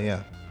 Yeah.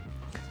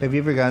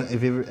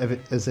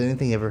 Has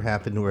anything ever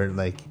happened where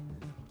like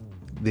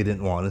they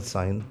didn't want to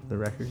sign the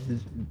record?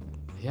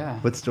 Yeah.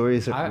 What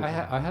stories are?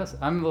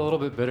 I'm a little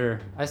bit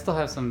bitter. I still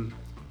have some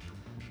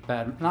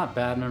not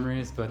bad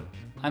memories, but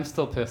I'm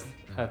still pissed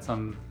at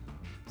some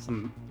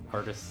some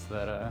artists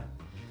that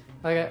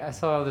like I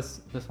saw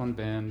this one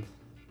band,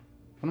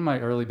 one of my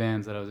early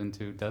bands that I was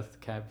into, Death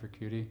Cab for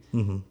Cutie.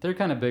 Mm-hmm. They're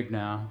kind of big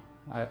now.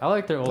 I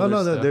like their older Oh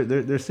no, stuff.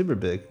 they're super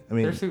big. I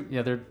mean,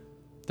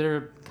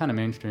 they're kind of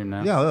mainstream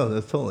now. yeah, no,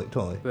 that's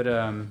totally. But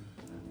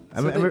I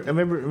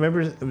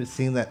remember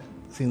seeing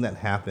that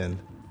happen,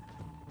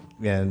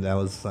 and I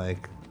was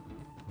like,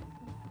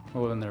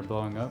 oh, when they're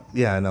blowing up.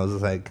 yeah, and I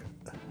was like,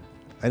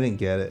 I didn't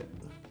get it.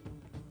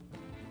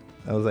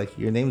 I was like,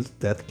 your name's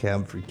Death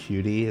Cab for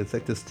Cutie. It's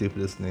like the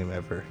stupidest name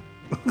ever.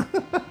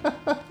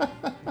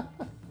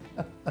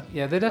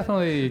 Yeah, they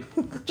definitely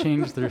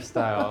changed their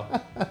style.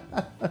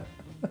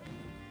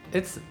 I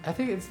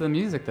think it's the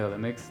music though that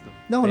makes the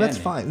No, band that's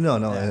name. fine. No,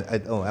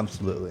 Yeah.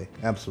 absolutely.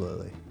 I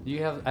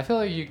feel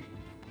like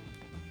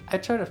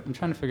I'm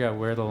trying to figure out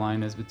where the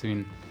line is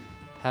between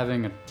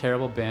having a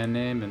terrible band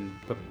name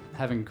but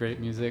having great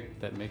music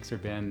that makes your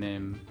band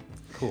name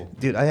cool.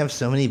 Dude, I have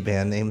so many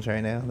band names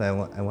right now that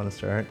I want to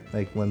start.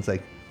 Like one's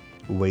like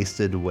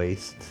Wasted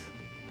Waste.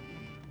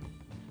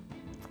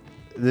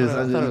 I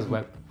thought it was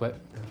Wet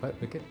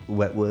Wicked.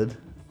 Wetwood.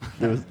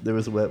 There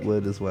was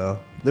Wetwood as well.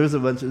 There's a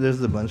bunch of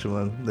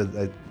them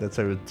that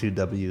started with 2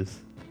 W's.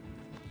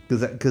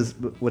 Because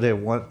what I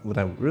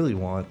really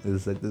want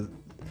is like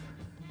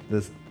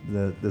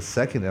the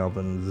second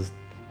album is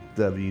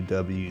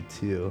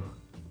WW2.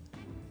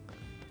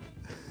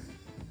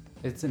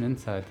 It's an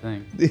inside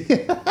thing.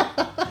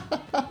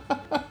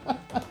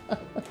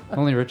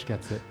 Only Rich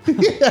gets it.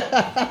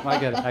 Well, I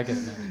get it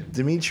now.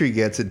 Dimitri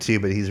gets it too,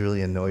 but he's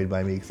really annoyed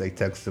by me because I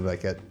texted him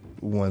like at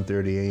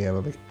 1:30 a.m.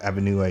 I'm like, I have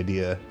a new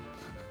idea.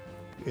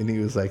 And he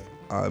was like,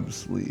 I'm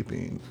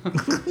sleeping.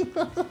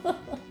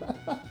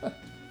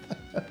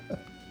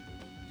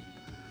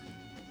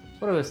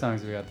 What other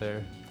songs we got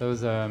there?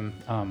 Those oh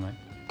my.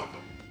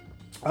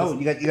 Oh,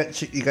 you got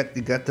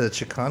the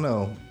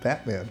Chicaqno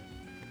Batman.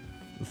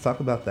 Let's talk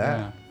about that.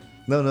 Yeah.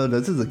 No,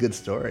 this is a good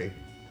story.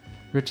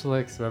 Rich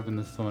likes rubbing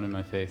this one in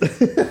my face.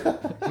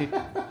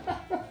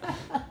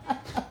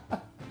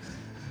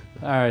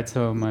 All right,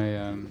 so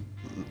my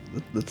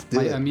Let's do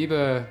my it.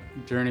 Amoeba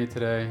journey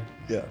today.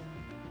 Yeah.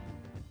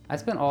 I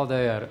spent all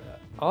day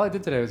all I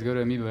did today was go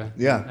to Amoeba.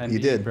 Yeah, and you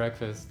eat did.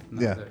 breakfast. And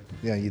that Yeah, was it.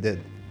 yeah, you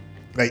did.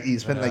 Like you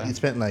spent it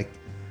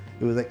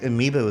was like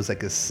Amoeba was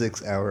like a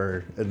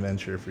 6-hour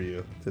adventure for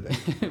you today.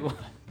 It was.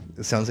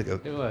 It sounds like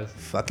It was.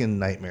 fucking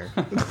nightmare.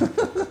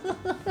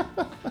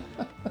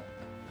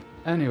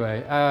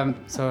 Anyway,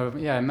 so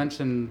yeah, I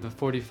mentioned the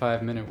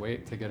 45-minute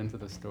wait to get into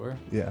the store.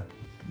 Yeah.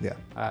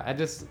 I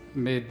just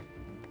made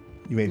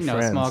You made a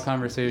friends. small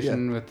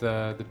conversation with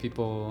the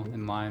people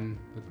in line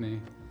with me.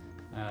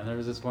 There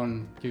was this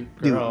one cute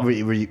Dude, girl.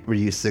 were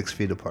you 6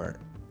 feet apart?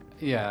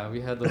 Yeah,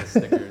 we had little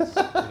stickers.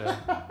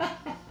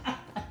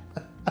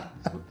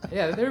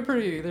 Yeah, they were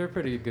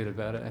pretty good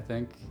about it, I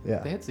think. Yeah.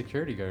 They had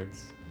security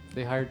guards.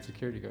 They hired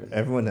security guards.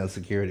 Everyone has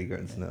security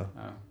guards now.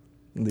 Oh,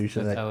 They're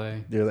usually that's like,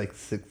 LA. they're like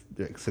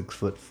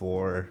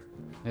 6'4".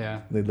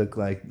 Yeah. They look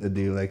like they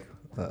do like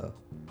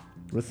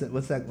what's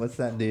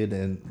that dude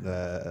in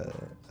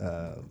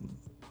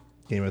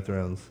Game of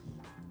Thrones?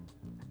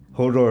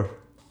 Hodor.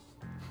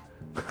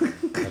 I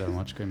don't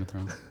watch Game of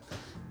Thrones.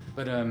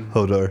 But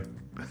Hodor.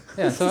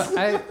 yeah, so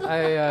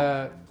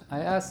I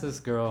asked this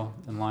girl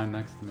in line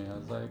next to me. I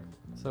was like,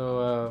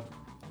 "So,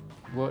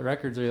 what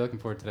records are you looking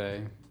for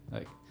today?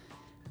 Like,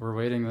 we're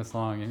waiting this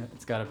long.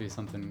 It's got to be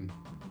something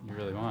you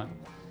really want."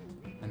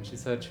 And she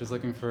said she was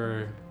looking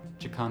for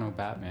Chicaqno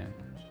Batman.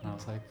 And I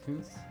was like,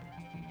 "Who's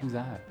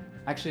that?"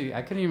 Actually,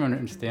 I couldn't even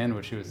understand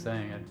what she was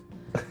saying.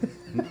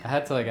 I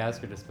had to like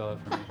ask her to spell it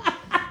for me.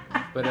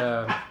 But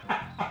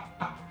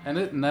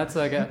and that's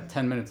like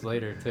 10 minutes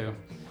later too.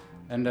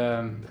 And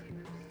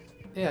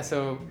yeah,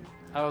 so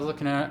I was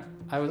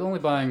only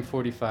buying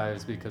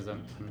 45s because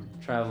I'm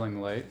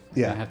traveling late.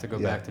 Yeah, And I have to go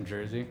yeah. back to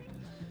Jersey.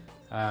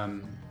 So I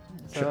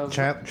was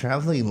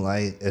Traveling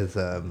light is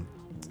I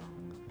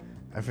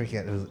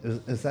forget.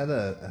 Is that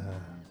a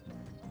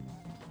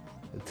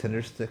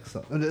Tinder stick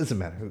song? It doesn't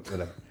matter.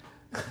 Whatever.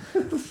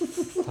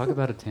 talk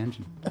about a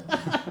tangent.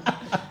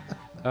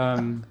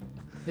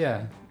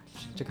 Yeah,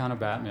 Chicaqno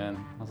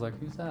Batman. I was like,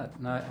 who's that?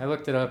 And I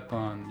looked it up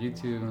on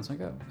YouTube and I was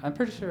like, oh, I'm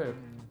pretty sure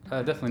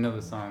I definitely know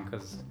this song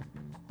because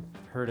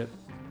I've heard it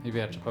maybe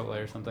at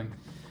Chipotle or something.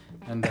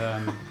 And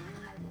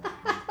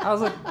I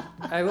was like,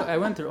 I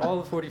went through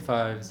all the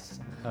 45s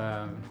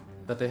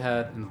that they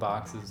had in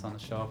boxes on the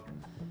shelf.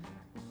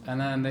 And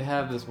then they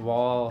have this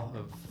wall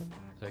of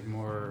like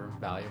more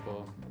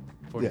valuable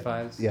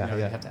 45s. Yeah, You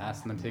yeah. have to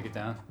ask them to take it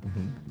down.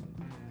 Mm-hmm.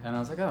 And I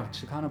was like, oh,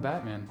 Chicaqno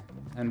Batman.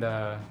 And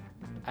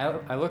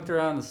I looked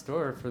around the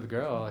store for the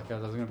girl. Like I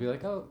was gonna be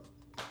like, oh,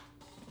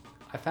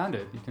 I found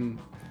it. You can,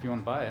 if you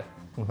want to buy it.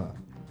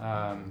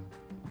 Uh-huh.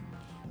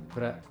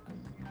 But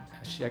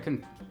I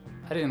couldn't.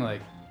 I didn't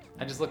like.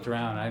 I just looked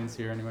around. I didn't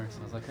see her anywhere. So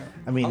I was like, oh,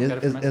 I mean, I'll get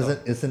it for myself.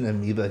 isn't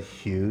Amoeba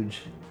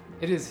huge?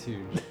 It is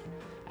huge.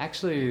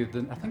 Actually,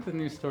 I think the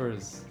new store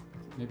is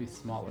maybe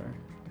smaller.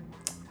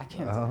 I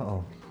can't.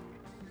 Oh,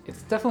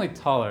 It's definitely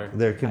taller.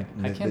 There could-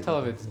 I can't tell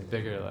if it's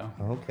bigger though.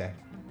 okay.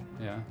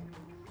 Yeah.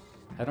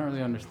 I don't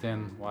really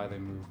understand why they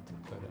moved,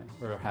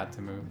 or had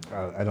to move.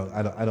 I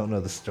don't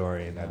know the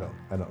story, and I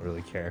don't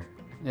really care.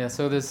 Yeah,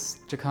 so this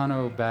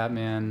Chicaqno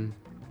Batman,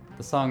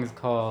 the song is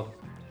called,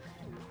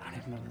 I don't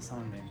even know the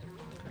song name.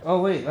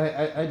 Oh wait,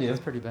 I do. That's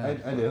pretty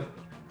bad. I do.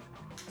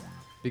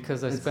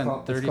 Because I It's spent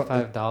called-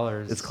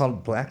 $35. It's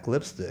called Black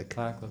Lipstick.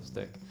 Black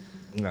Lipstick.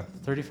 No.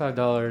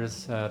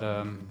 $35 at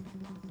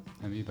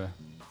Amoeba.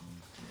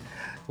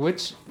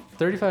 Which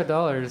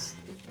 $35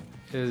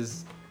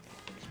 is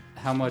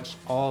how much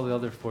all the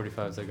other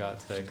 45s I got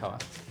today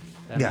cost.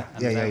 Yeah.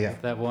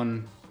 That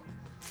one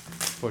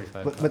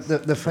 45.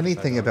 But the funny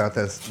thing about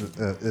this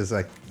is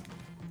like,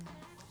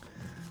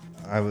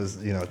 I was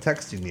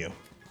texting you,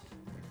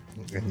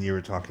 and you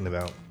were talking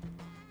about,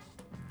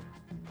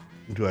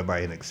 do I buy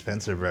an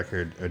expensive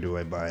record or do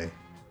I buy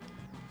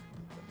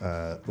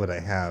what I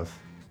have?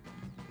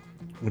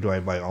 Or do I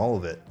buy all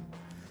of it?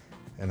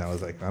 And I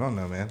was like, I don't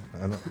know, man.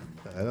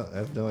 I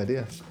have no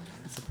idea.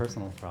 It's a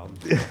personal problem.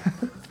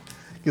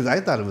 Because I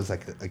thought it was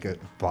like a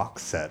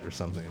box set or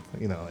something.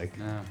 Like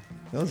No.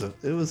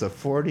 it was a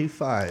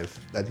 45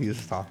 that he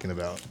was talking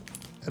about,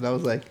 and I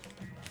was like,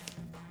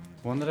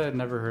 One that I had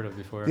never heard of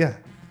before. yeah.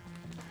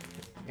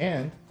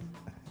 And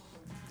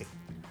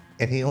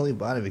he only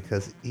bought it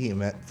because he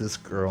met this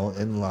girl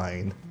in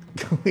line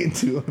going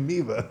to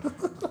Amoeba.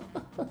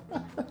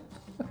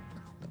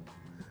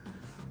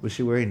 Was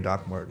she wearing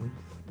Doc Martens?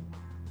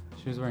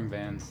 She was wearing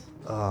Vans.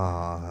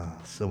 Ah,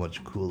 so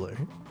much cooler.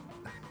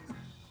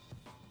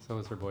 So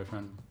was her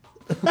boyfriend.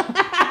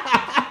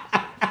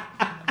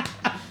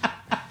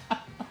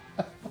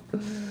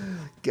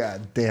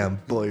 Goddamn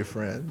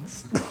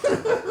boyfriends.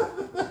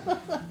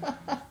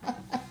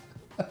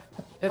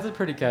 It's a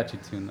pretty catchy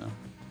tune, though.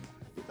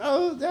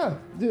 Oh yeah,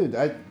 dude.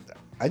 I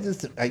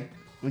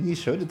when you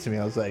showed it to me,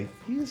 I was like,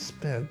 you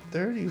spent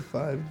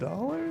 $35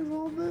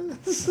 on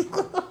this?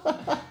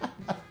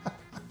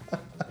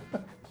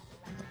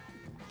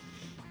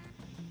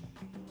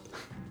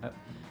 All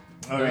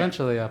right.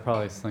 Eventually, I'll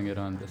probably sling it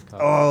on Discog.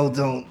 Oh,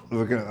 don't.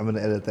 I'm gonna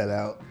edit that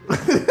out.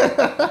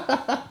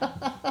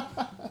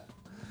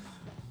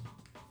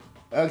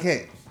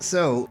 Okay,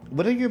 so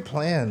what are your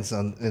plans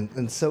in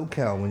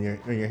SoCal when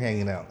you're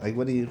hanging out? Like,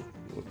 what do you?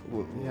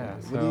 What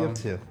are you up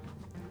to?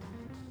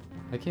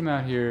 I came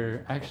out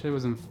here. Actually,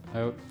 was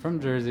out from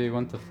Jersey.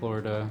 Went to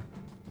Florida.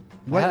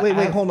 Wait,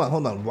 hold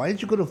on. Why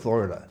did you go to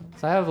Florida?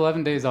 So I have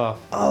 11 days off.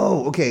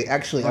 Oh, okay.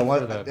 Actually, I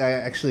Florida.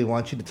 actually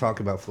want you to talk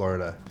about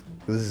Florida.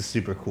 This is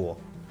super cool.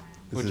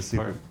 This is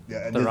super. Part?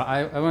 Yeah,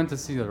 I went to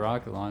see the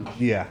rocket launch.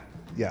 yeah.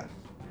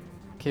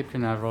 Cape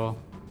Canaveral.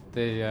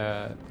 They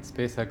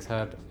SpaceX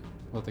had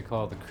what they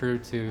call the Crew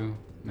 2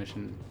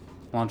 mission,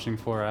 launching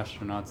 4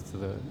 astronauts to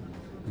the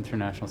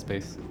International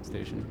Space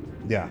Station.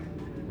 Yeah.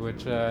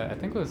 Which I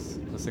think was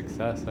a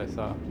success. I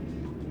saw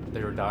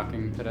they were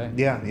docking today.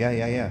 Yeah.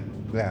 Yeah,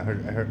 I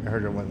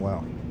heard it went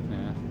well.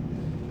 Yeah,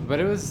 but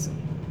it was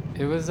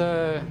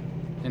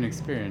an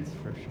experience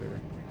for sure.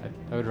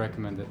 I would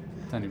recommend it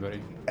to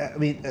anybody. I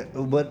mean,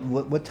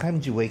 what time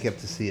did you wake up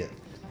to see it?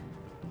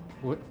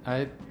 What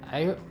I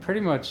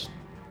pretty much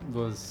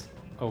was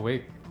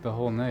awake the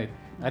whole night.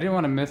 I didn't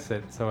want to miss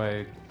it, so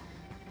I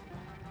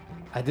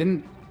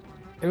didn't.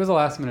 It was a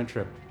last minute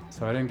trip,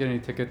 so I didn't get any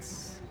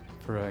tickets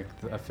for like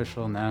the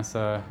official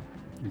NASA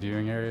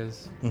viewing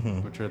areas,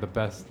 which are the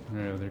best.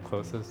 They're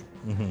closest.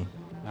 So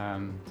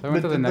I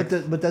went to the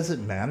next. But does it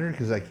matter?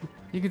 Because like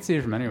you could see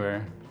it from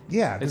anywhere.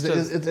 yeah,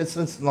 because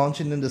it's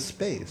launching into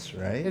space,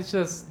 right? It's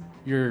just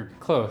you're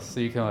close, so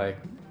you can like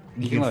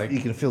you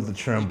can feel the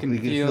tremble. You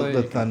can feel it, the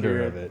you can thunder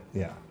hear of it. it.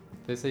 Yeah.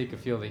 They say you can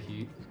feel the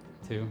heat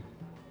too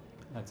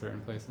at certain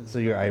places. So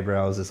your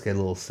eyebrows just get a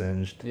little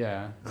singed.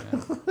 Yeah.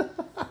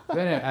 But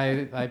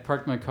anyway, I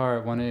parked my car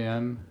at 1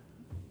 a.m.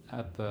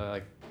 at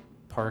the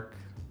park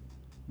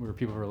where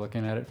people were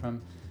looking at it from,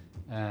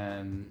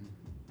 and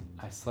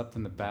I slept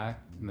in the back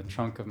in the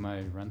trunk of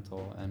my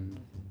rental, and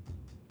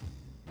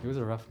it was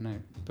a rough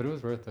night, but it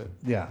was worth it.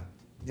 Yeah.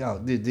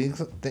 Dude,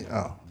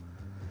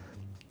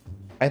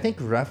 I think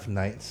rough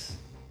nights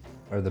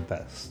are the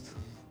best.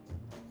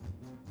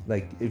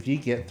 Like, if you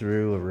get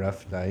through a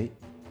rough night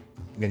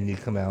and you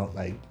come out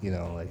in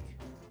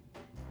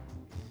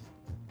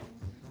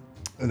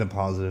a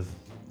positive,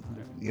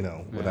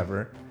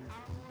 whatever,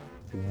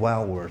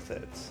 well worth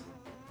it.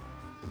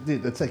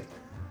 Dude, it's like,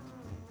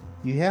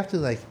 you have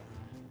to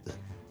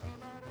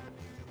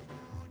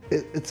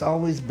it's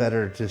always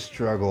better to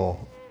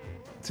struggle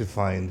to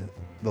find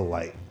the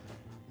light,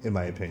 in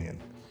my opinion.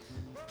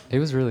 It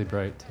was really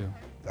bright too.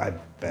 I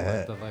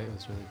bet. The light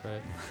was really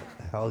bright.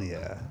 Hell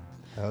yeah.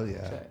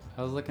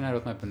 I was looking at it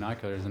with my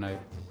binoculars, and I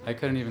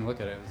couldn't even look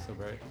at it. It was so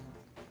bright.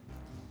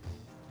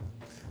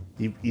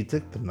 You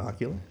took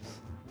binoculars?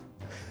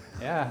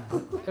 Yeah.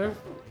 It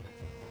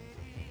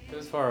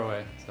was far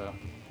away, so.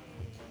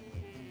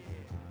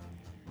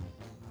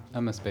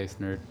 I'm a space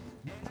nerd.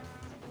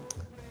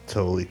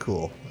 Totally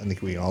cool. I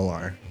think we all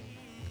are.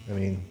 I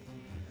mean,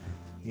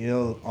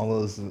 all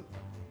those.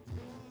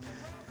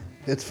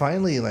 It's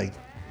finally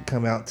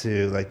come out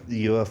to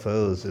the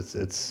UFOs.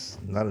 It's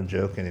not a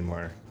joke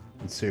anymore.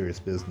 It's serious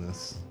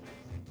business.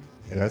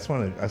 And I just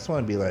want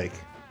to be like,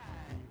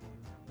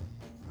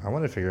 I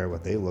want to figure out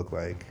what they look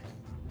like.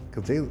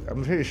 Because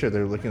I'm pretty sure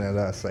they're looking at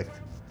us like,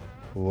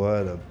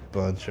 what a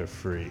bunch of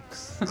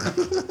freaks.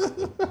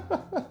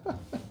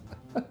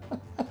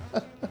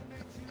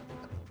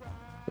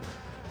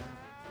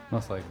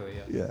 Most likely,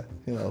 yeah.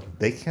 Yeah,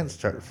 they can't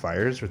start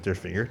fires with their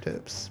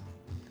fingertips.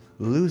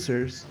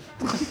 Losers.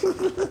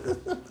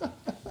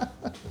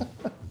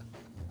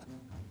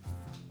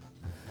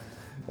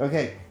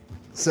 Okay,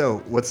 so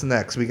what's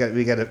next? We got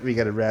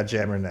a rad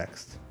jammer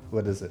next.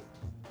 What is it?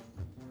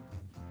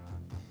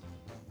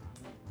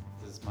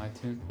 This is my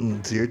tune.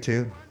 It's your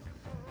tune.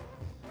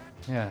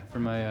 Yeah, for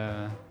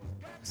my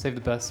save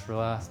the best for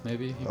last,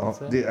 maybe you can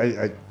say.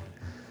 I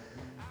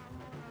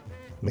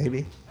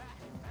maybe.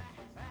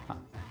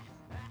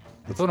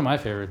 It's one of my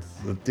favorites.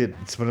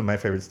 It's one of my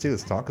favorites too.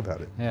 Let's talk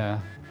about it. Yeah.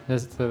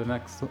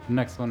 The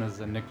next one is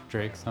a Nick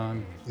Drake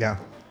song. Yeah.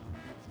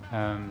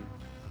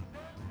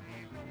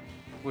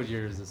 What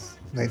year is this?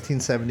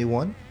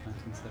 1971.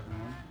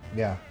 1971.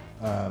 Yeah.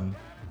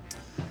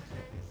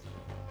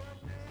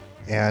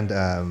 And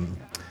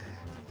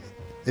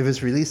it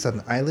was released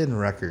on Island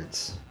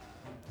Records,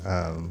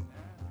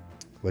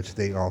 which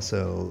they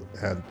also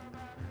had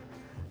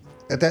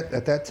at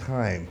that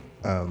time.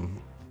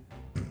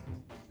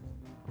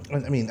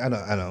 I mean, I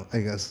don't. I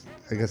guess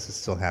it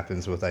still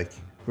happens with, like,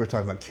 we were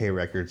talking about K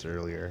Records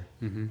earlier.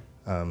 Mm-hmm.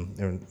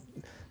 And,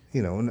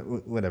 you know,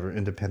 whatever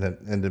independent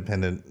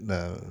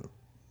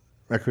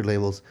record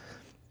labels.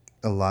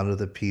 A lot of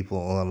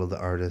the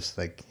artists,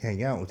 like,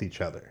 hang out with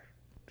each other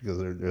because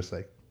they're just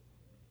like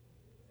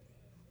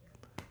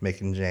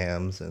making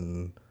jams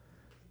and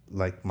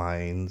like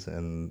minds,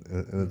 and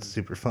it's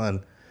super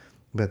fun.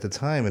 But at the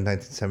time in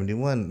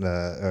 1971,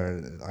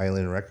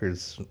 Island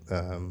Records.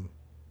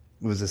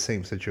 It was the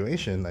same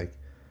situation. Like,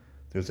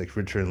 there was like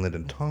Richard and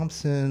Lyndon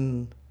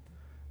Thompson,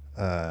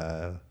 we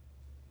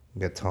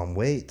got Tom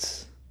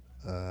Waits,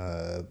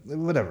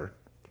 whatever.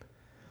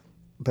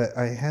 But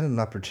I had an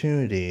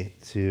opportunity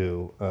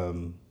to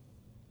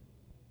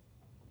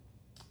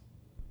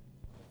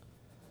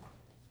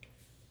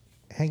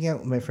hang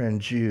out with my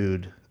friend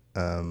Jude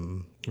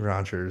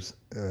Rogers,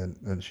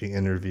 and she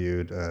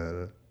interviewed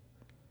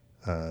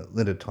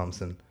Lyndon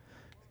Thompson.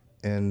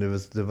 And it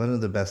was one of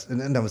the best.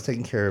 And I was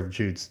taking care of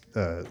Jude's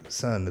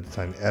son at the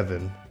time,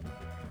 Evan,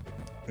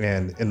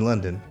 and in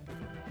London,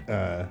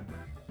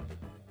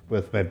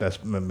 with my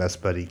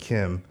best buddy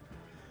Kim.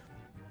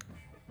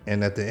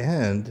 And at the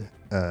end,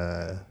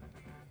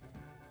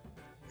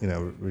 we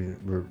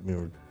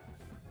were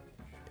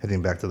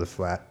heading back to the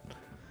flat,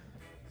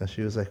 and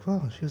she was like,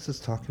 "Well, she was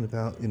just talking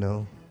about,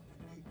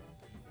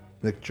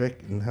 Nick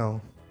Drake and how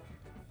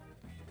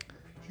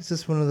he's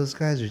just one of those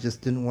guys who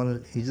just didn't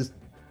want to. He just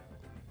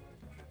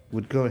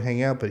would go and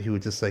hang out, but he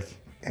would just like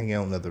hang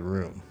out in another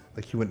room.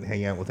 Like, he wouldn't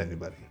hang out with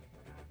anybody.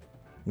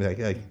 Like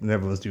when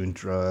everyone was doing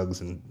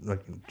drugs and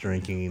like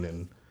drinking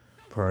and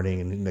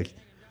partying, and like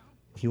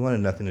he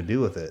wanted nothing to do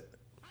with it."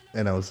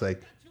 And I was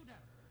like,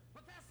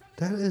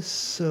 that is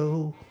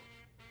so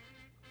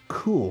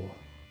cool.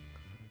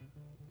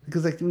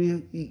 Because like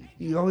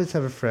you always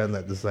have a friend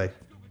that is like,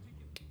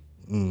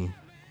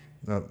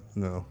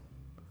 no.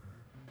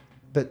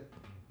 But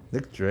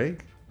Nick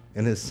Drake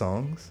and his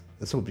songs,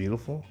 it's so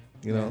beautiful.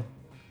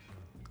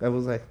 I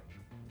was like,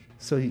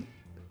 it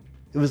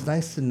was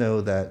nice to know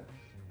that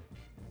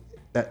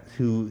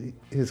who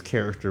his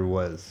character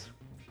was,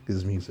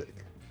 his music,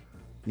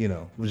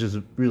 which is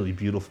really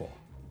beautiful,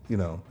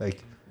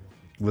 like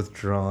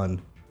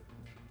withdrawn,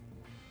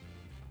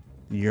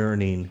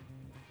 yearning,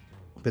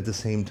 but at the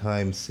same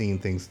time seeing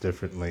things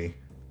differently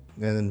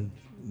and then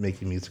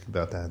making music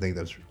about that. I think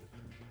that's,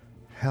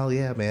 hell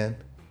yeah, man.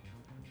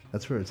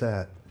 That's where it's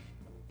at.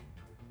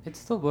 It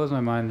still blows my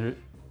mind.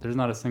 There's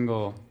not a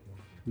single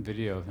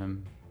video of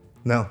him.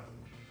 No.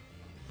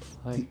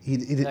 Like,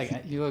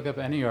 you look up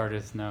any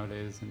artist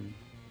nowadays, and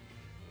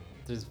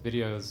there's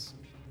videos.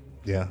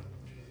 Yeah.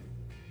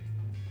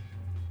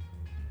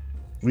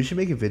 We should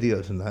make a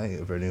video tonight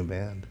of our new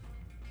band.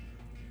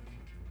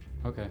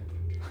 Okay.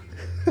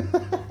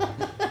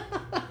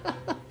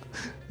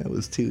 That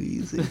was too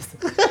easy.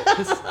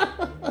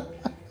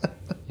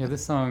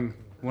 This song,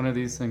 one of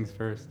these things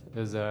first,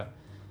 is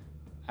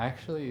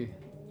actually,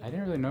 I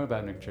didn't really know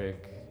about Nick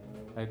Drake.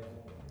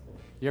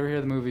 You ever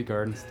hear the movie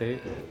Garden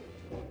State?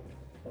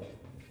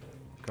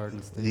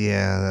 Garden State.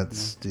 Yeah, that's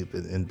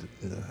stupid. And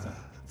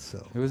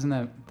so it was in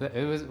that.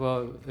 It was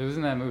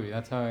in that movie.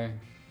 That's how I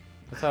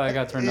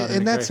got turned on.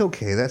 And that's Drake.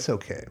 Okay. That's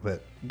okay.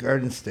 But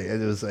Garden State,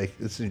 it was like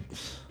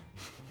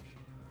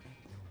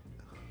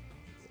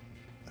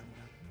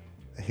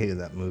I hated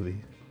that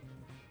movie.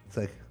 It's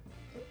like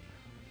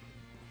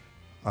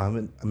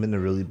I'm in a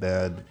really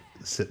bad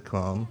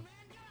sitcom,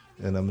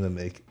 and I'm gonna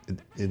make an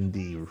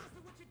indie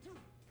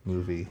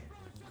movie,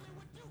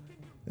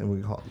 and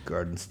we call it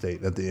Garden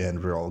State. At the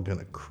end, we're all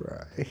gonna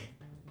cry.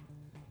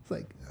 It's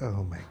like,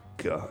 oh my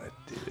god,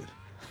 dude, are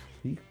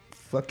you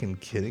fucking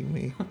kidding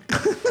me?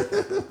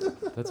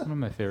 That's one of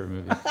my favorite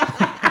movies.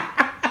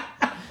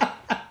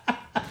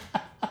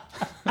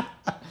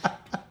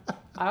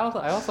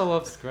 I also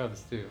love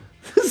Scrubs too.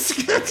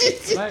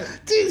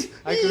 Dude,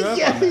 I grew up on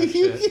that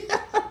shit.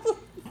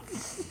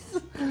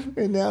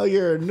 And now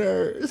you're a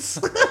nurse.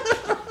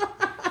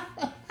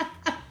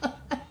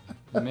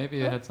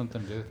 Maybe it had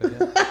something to do with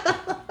it.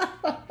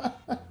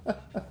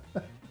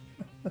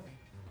 Yeah.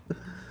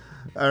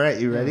 All right,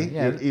 you ready?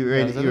 Yeah. You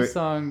ready? So this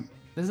song,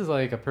 this is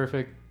like a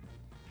perfect.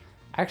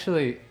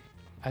 Actually,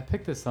 I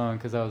picked this song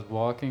because I was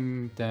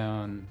walking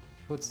down.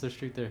 What's the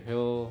street there?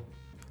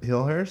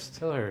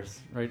 Hillhurst?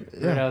 Right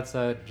Yeah.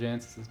 outside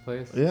Jances'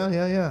 place.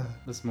 Yeah.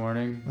 This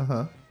morning,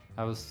 Uh-huh.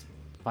 I was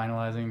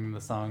finalizing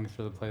the songs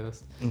for the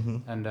playlist,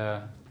 Mhm. and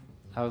I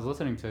was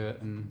listening to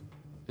it, and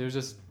it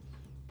was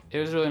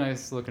really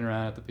nice looking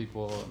around at the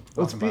people. Well,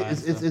 it's, walking by and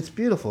stuff. it's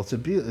beautiful. It's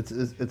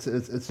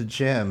a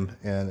gem,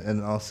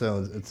 and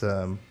also it's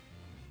a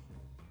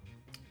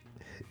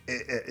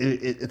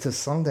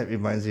song that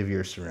reminds you of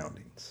your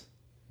surroundings.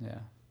 Yeah.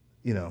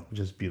 You know,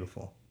 just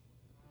beautiful.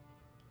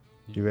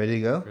 You ready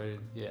to go? Ready?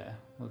 Yeah.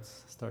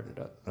 Let's start it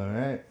up. All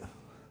right.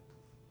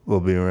 We'll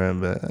be right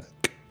back.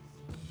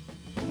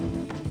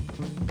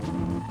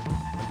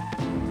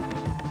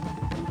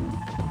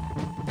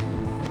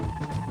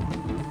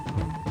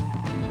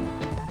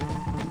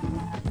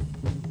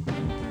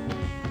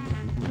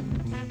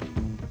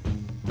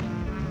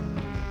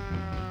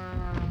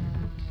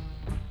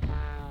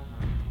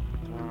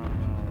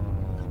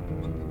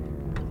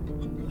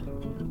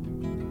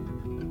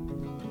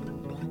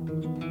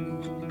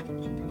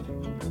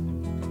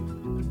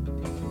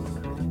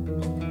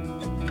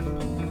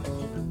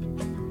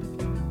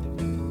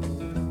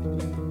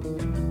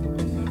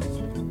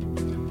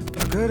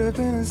 Could have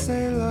been a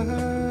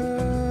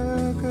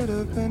sailor, could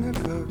have been a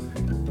cook,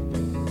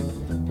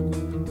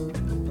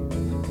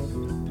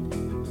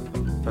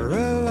 a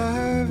real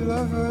life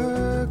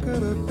lover,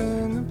 could have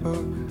been a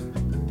book.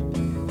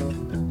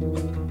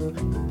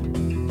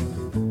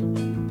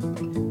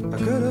 I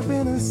could have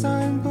been a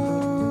signpost,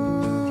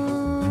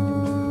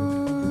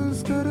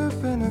 could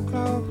have been a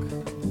clock,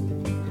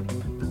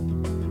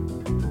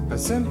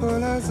 as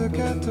simple as a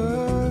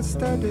kettle,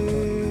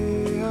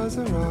 steady as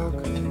a rock.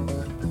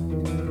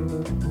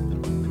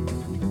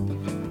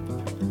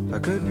 I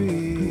could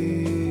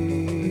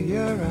be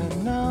here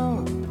and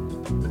now.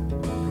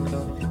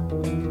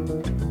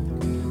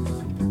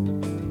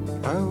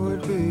 I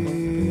would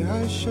be,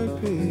 I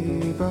should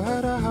be,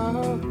 but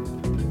how?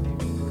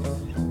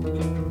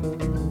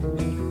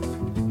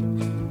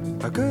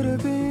 I could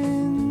have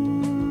been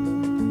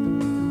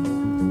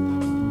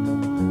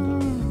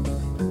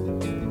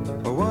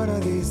one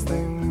of these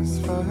things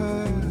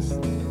first.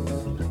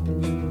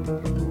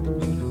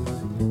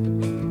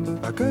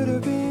 I could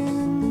have been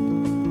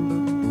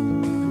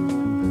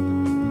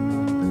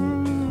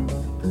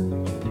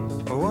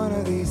one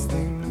of these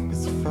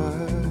things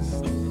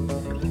first.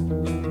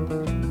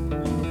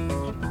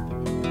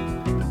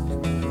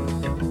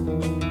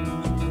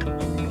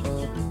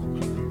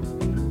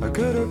 I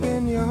could have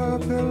been your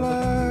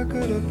pillar,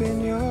 could have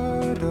been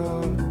your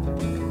door.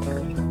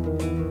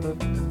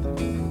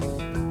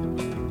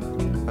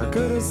 I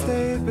could have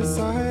stayed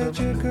beside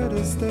you, could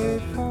have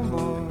stayed for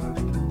more.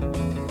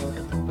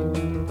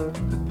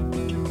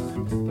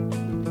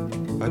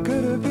 I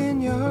could have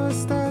been your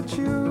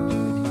statue,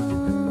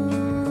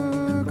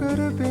 could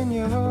have been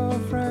your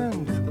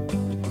friend.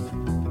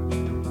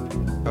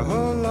 A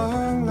whole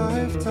long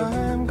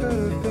lifetime could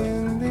have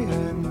been the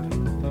end.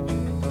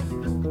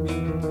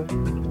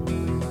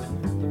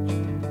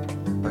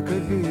 I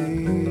could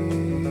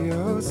be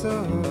oh so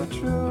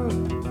true.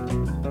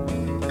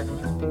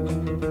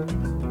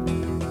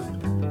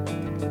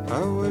 I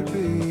would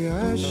be,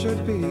 I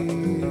should be,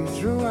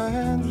 through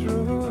and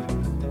through.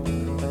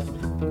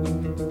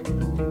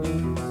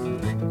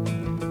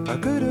 I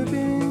could have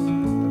been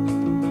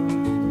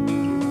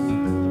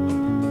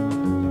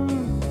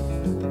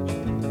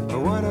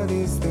one of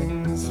these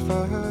things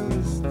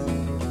first.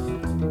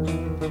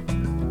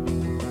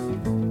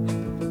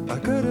 I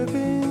could have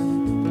been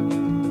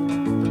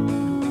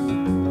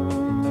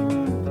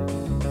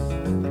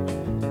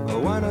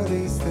one of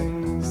these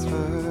things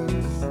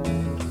first.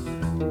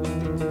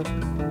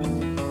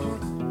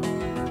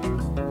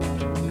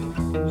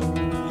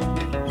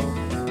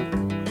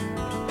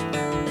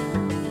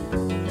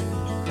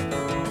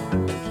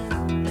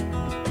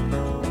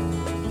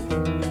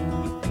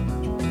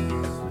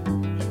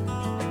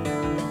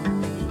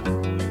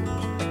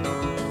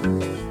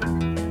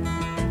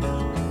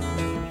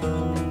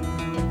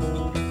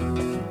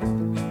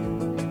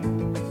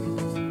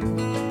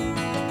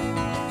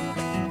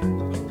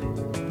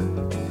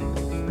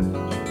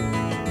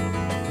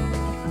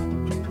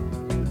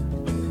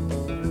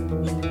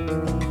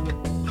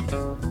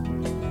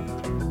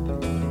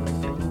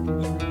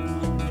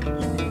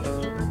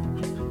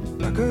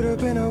 Could have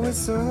been a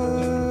whistle,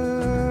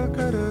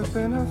 could have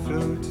been a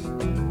flute,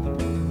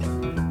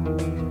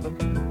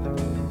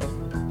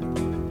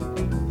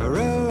 a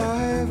real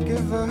life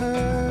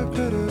giver,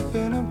 could have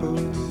been a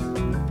boot.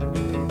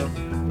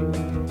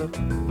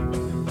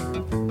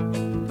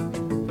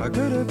 I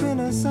could have been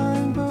a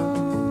signpost,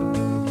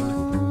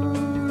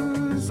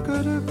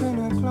 could have been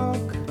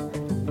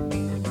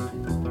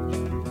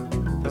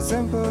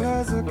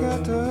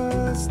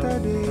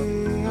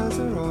as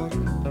a rock.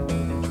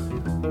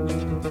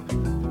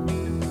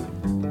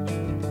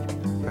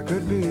 I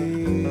could be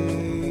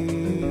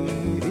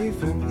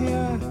even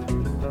here.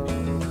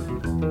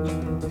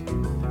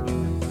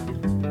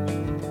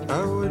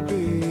 I would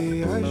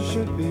be, I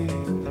should be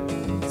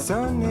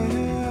so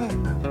near.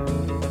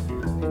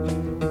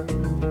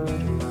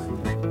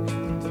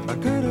 I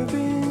could have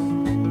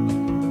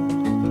been,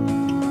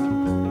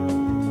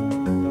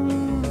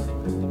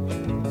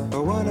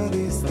 but one of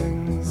these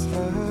things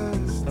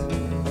first.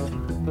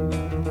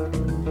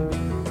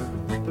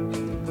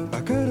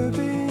 I could have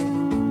been,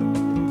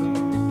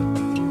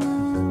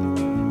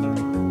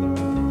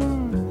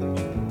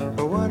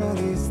 but one of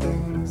these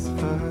things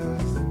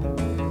first.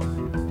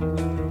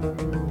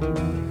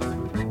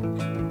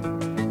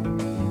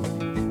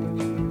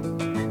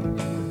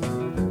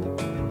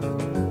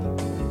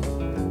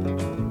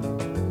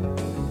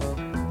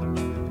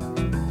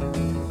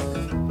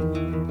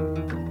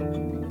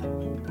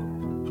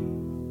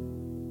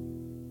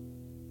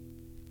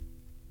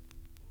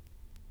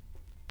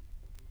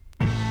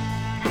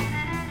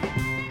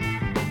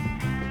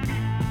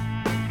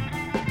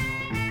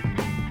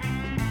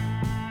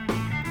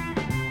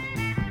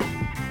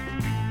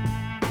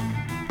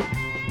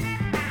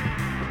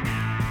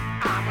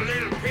 I'm a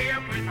little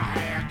pimp with my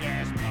hair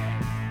gas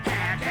black,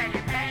 hair khaki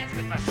pants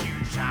with my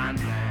shoes shine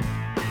black.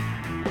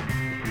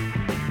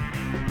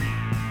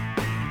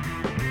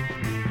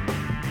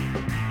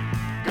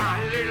 Got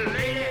a little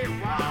lady who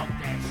walk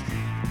that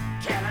street,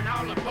 telling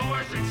all the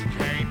boys that she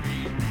can't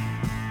beat.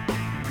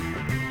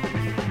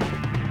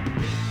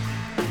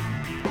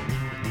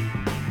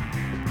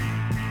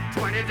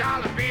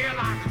 $20 bill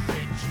on the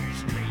Century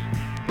Street.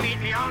 Meet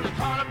me on the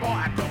corner, boy,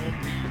 I don't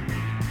beat.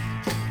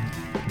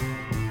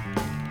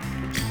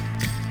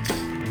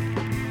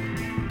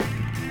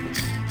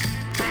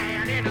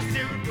 Man in a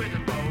suit with a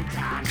bow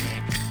tie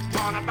neck,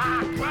 wanna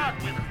buy a truck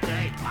with a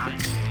day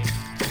polish neck.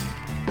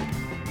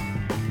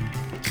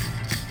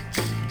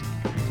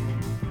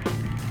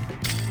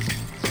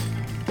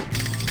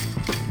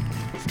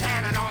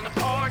 Standing on the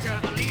porch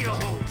of the Lido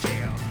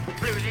Hotel,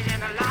 bluesing in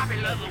the lobby,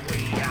 love the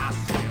way I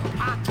sell.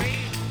 Hot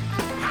beat,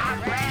 hot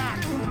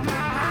rap,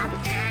 hot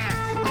gas,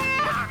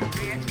 hot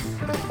bitch,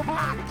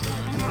 hot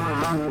booze,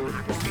 hot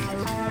sex.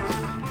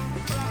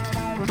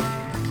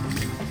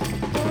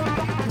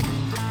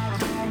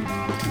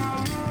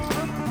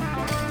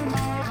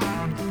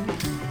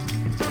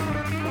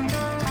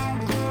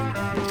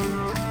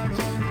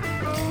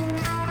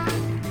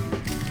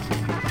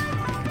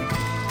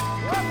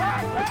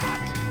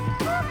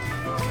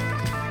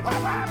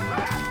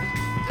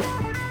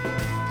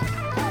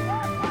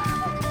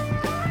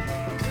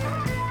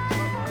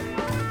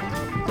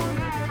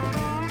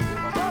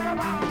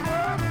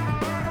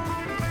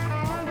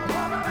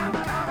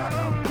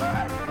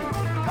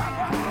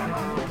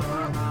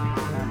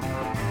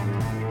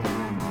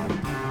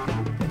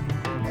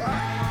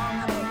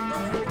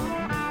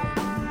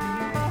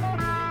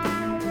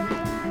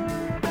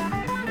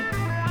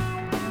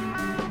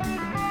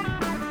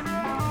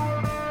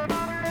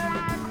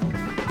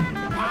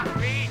 Hot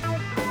beat,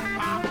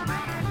 hot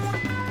rap,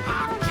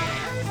 hot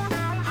gas,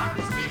 hot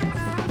sex,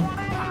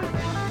 hot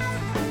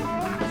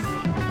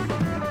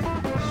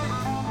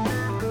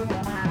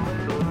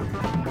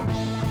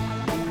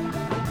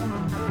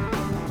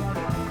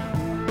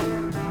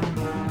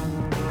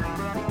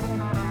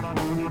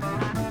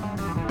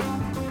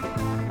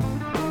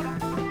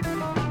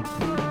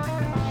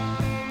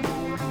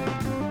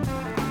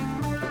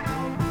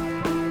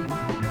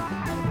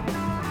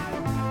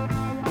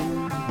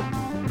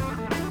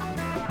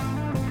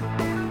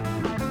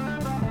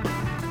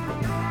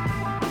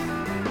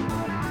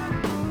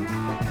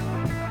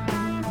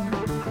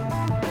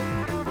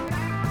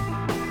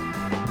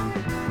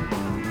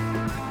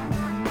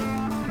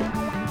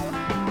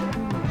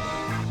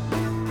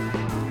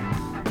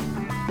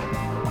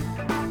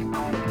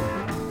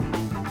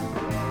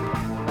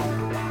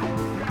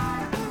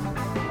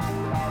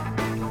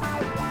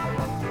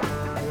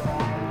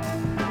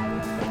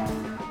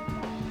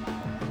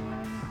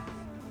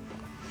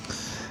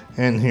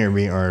And here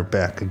we are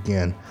back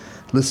again,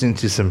 listening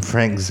to some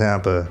Frank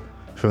Zappa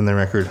from the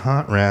record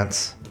Hot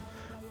Rats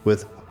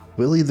with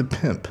Willie the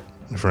Pimp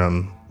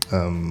from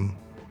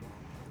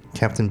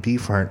Captain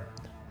Beefheart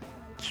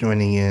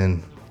joining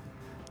in,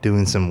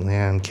 doing some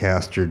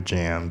Lancaster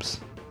jams.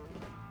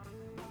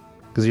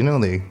 Because you know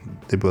they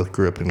both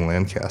grew up in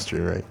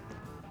Lancaster, right?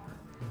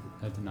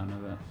 I did not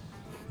know that.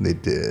 They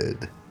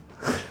did.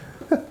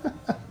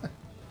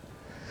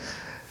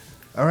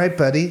 All right,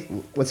 buddy,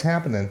 what's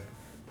happening?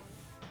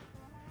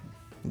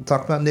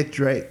 Talk about Nick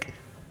Drake.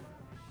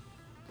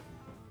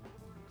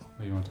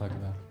 What do you want to talk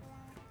about?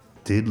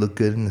 Dude looked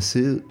good in the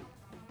suit.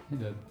 He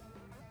did.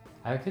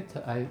 I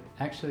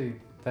actually,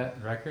 that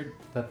record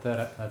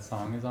that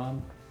song is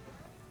on,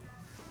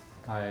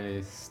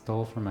 I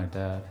stole from my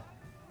dad.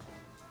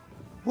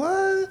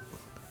 What?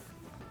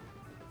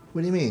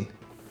 What do you mean?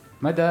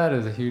 My dad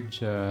is a huge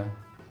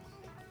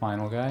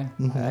vinyl guy.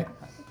 Mhm.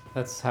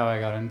 That's how I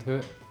got into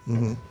it.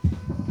 Mm-hmm.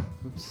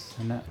 Oops.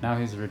 And now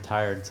he's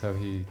retired, so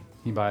he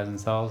buys and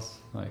sells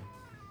like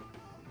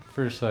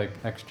first like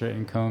extra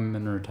income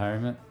in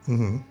retirement.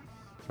 Mm-hmm.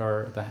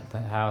 For the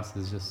house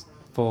is just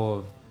full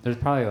of. There's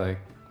probably like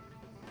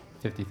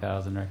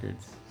 50,000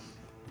 records.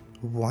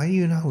 Why are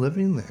you not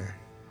living there?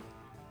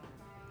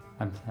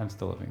 I'm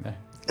still living there.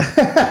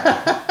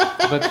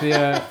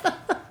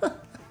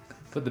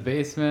 but the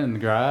basement and the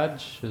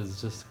garage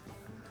is just.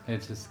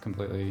 It's just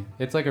completely.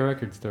 It's like a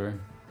record store.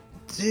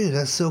 Dude,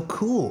 that's so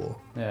cool.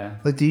 Yeah.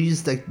 Like, do you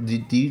just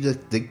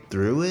dig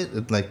through it?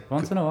 And, like,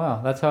 Once in a while.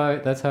 That's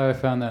how I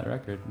found that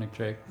record, Nick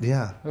Drake.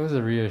 yeah. It was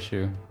a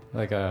reissue,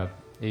 like a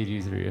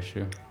 80s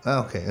reissue.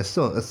 Oh, okay, it's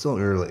still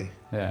early.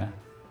 Yeah.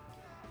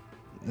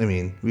 I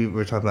mean, we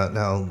were talking about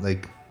now,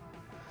 like,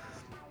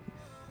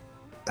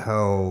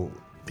 how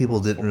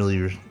people didn't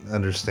really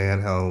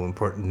understand how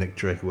important Nick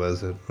Drake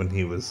was when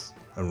he was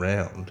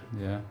around.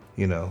 Yeah.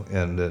 You know,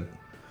 and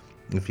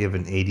if you have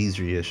an '80s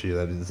reissue,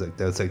 that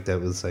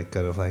was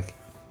kind of like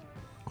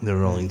the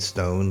Rolling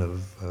Stone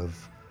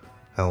of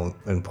how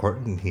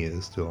important he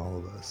is to all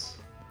of us.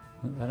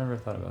 I never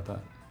thought about that.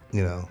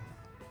 You know,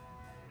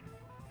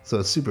 so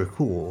it's super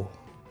cool,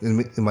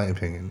 in my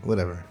opinion.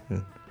 Whatever.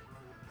 Yeah.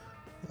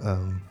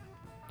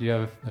 Do you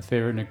have a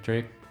favorite Nick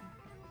Drake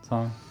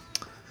song?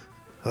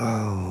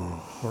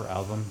 Oh, Or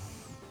album?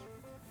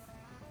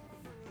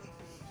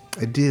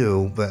 I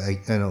do, but I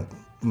don't.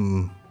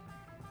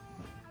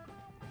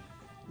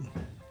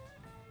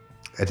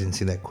 I didn't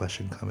see that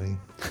question coming.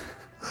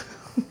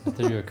 I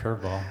threw you a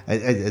curveball.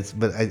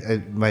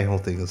 My whole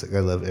thing is like I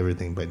love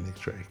everything by Nick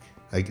Drake.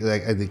 I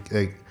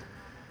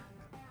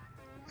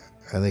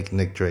think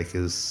Nick Drake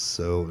is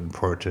so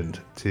important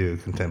to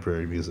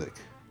contemporary music.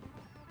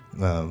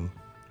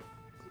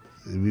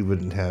 We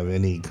wouldn't have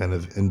any kind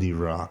of indie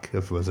rock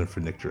if it wasn't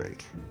for Nick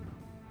Drake.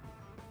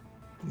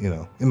 You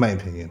know, in my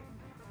opinion.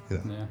 You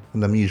know, Yeah.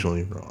 and I'm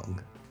usually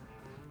wrong.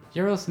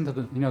 You ever listen to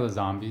the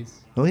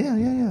Zombies? Oh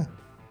yeah.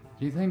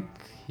 Do you think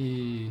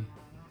he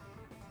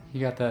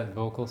got that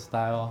vocal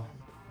style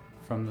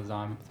from the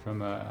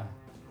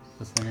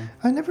singer?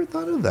 I never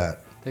thought of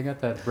that. They got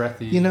that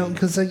breathy. You know,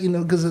 because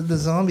of the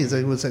Zombies,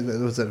 it was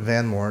that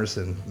Van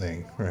Morrison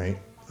thing, right?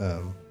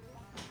 But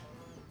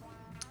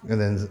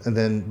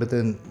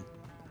then,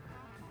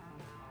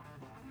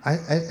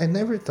 I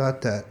never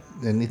thought that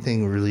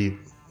anything really.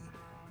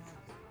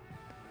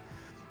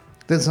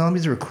 The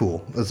Zombies were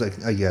cool. It was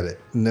like I get it,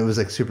 and it was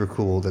like super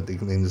cool that they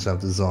named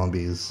themselves the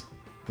Zombies.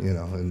 You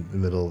know, in the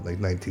middle of like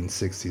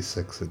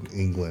 1966 in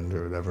England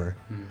or whatever.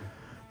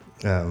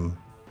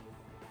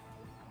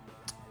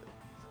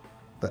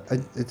 But I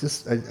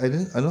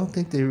don't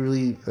think they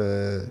really,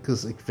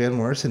 because like Van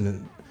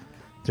Morrison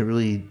didn't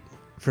really,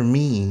 for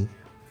me,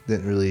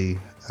 didn't really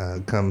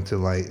come to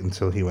light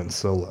until he went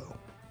solo.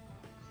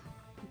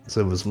 So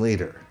it was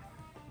later,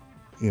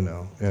 you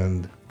know,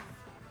 and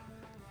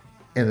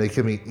he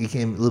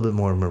became a little bit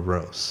more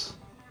morose,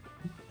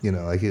 you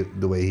know, like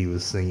the way he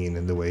was singing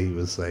and the way he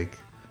was like,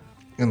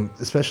 and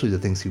especially the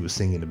things he was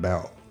singing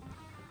about.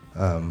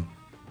 But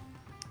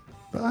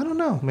I don't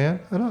know, man.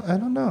 I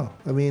don't know.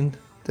 I mean,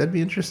 that'd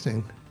be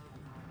interesting.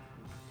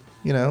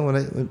 You know,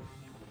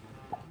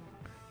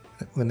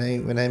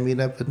 when I meet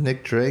up with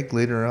Nick Drake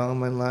later on in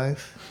my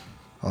life,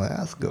 I'll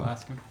ask him. You'll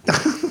ask him.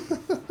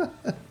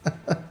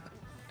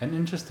 An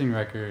interesting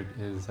record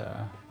is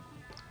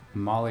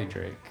Molly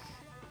Drake.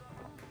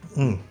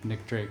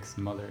 Nick Drake's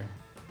mother.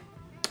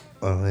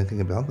 Oh,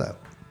 anything about that?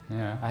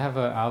 Yeah, I have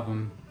an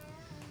album.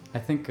 I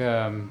think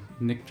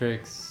Nick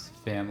Drake's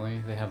family,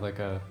 they have like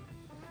I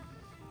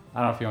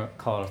don't know if you want to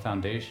call it a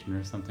foundation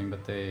or something,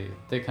 but they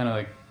kind of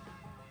like,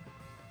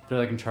 they're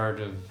like in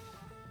charge of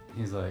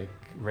his like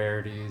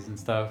rarities and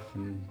stuff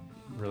and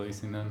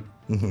releasing them.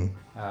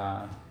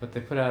 But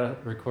they put out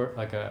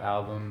an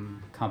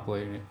album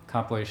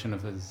compilation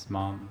of his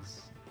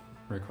mom's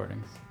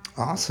recordings.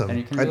 Awesome. And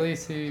you can really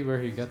see where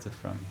he gets it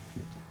from.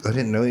 I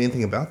didn't know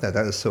anything about that.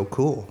 That is so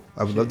cool.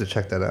 I would love to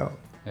check that out.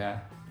 Yeah.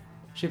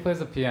 She plays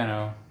the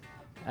piano,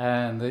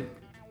 and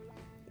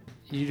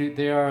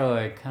they are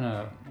like kind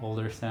of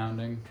older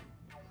sounding,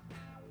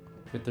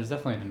 but there's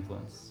definitely an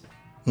influence.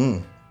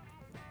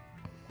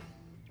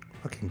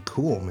 Fucking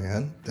cool,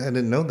 man. I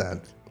didn't know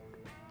that.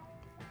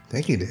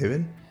 Thank you,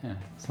 David. Yeah,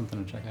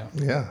 something to check out.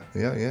 Yeah.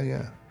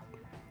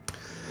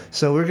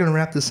 So we're gonna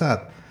wrap this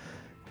up.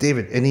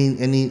 David,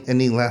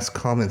 any last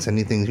comments?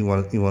 Anything you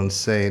want to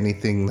say?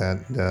 Anything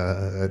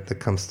that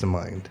comes to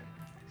mind?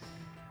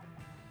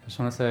 I just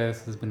want to say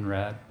this has been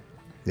rad.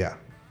 Yeah.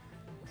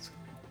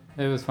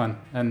 It was fun,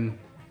 and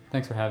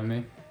thanks for having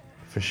me.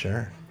 For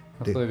sure.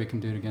 Hopefully we can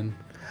do it again.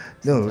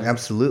 No,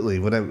 absolutely.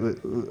 What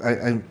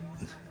I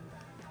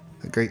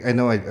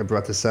know I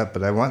brought this up,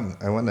 but I want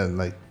to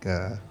like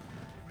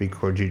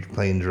record you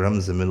playing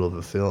drums in the middle of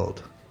a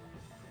field.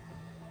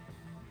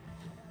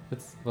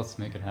 Let's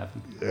make it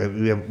happen.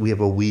 We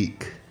have a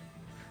week.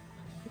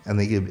 I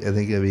think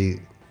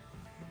it'd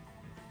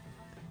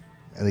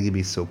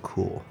be so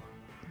cool.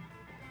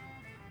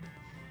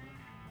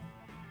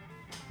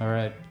 All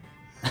right.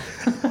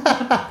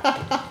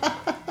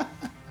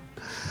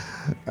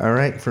 All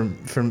right,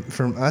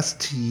 from us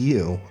to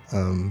you.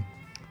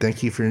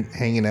 Thank you for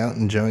hanging out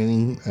and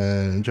joining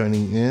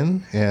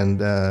in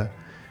and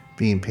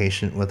being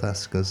patient with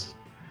us because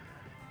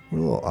we're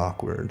a little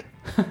awkward.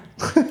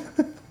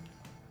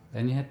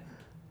 And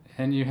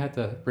you had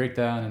to break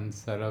down and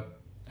set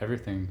up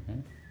everything,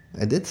 right?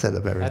 I did set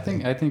up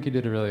everything. I think you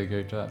did a really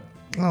great job.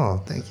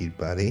 Oh, thank you,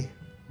 buddy.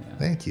 Yeah.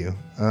 Thank you.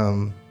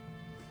 I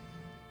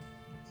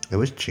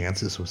wish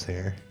Jances was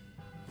here.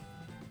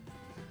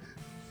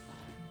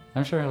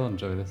 I'm sure he'll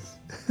enjoy this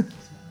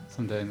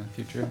someday in the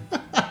future.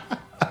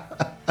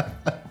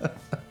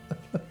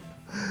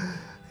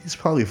 He's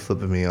probably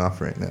flipping me off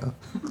right now.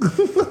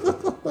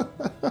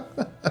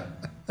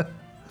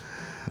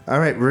 All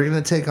right, we're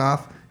going to take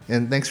off.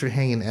 And thanks for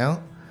hanging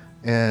out.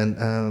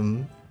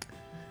 And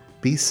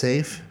be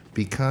safe.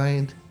 Be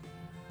kind.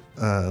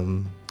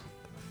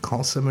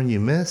 Call someone you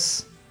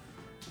miss.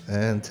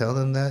 And tell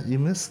them that you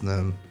miss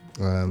them.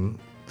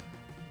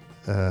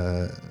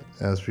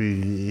 As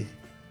we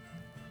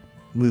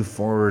move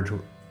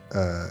forward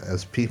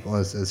as people,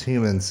 as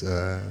humans,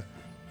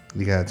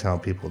 you got to tell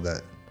people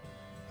that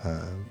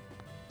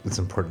it's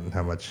important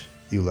how much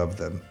you love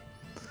them.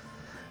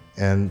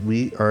 And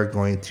we are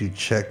going to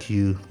check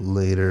you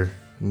later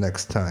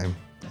next time,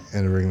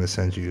 and we're going to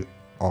send you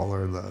all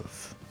our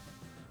love.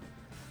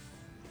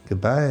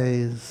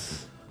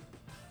 Goodbyes.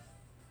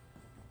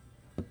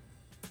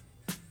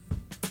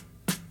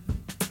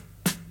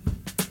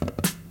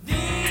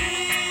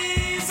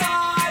 These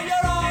are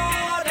your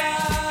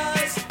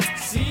orders.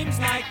 Seems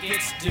like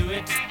it's do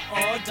it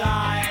or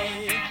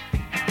die.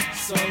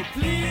 So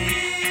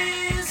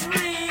please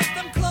read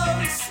them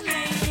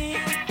closely.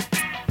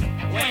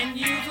 When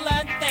you've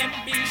learnt them,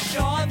 be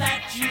sure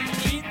that you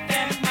eat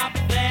them up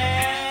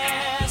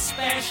there,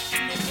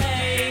 specially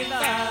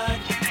flavored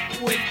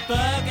with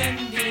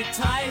burgundy,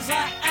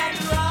 Tizer, and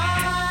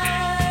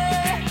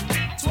rye.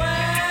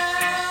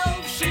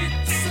 12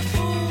 sheets of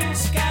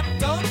foolscap,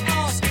 don't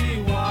ask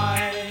me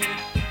why.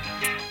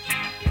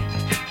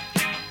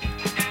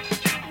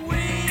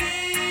 We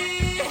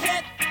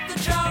hit the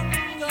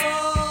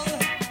jungle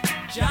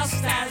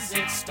just as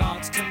it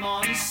starts to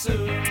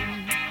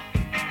monsoon.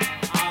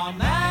 Our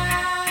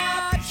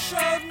map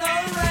showed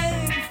no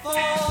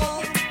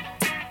rainfall.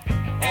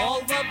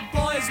 All the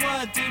boys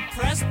were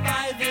depressed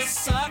by this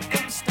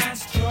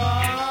circumstance.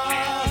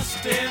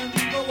 Trust in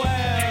the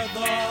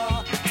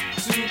weather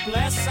to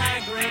bless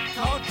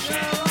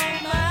agricultural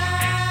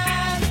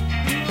man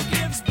who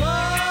gives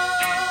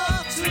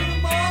birth to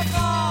more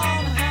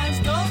farm hands.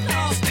 Don't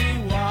ask me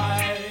why.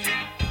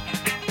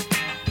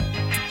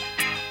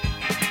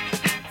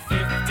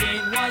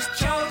 15 was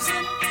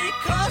chosen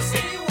because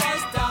he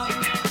was dumb.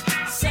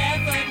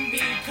 7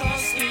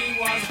 because he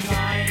was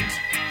blind.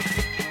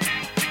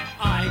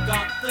 I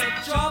got the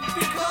job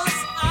because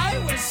I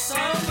was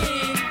so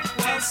mean,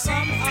 while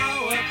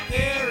somehow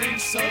appearing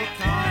so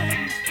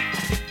kind.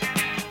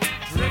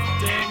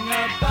 Drifting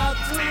about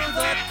through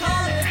the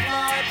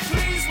cauliflower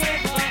trees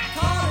with a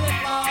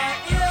cauliflower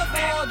ear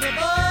for the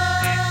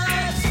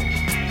birds.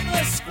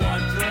 The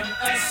squadron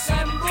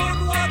assembled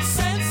what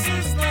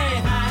senses they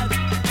had,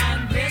 and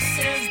this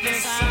is the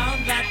sound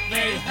that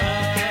they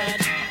heard.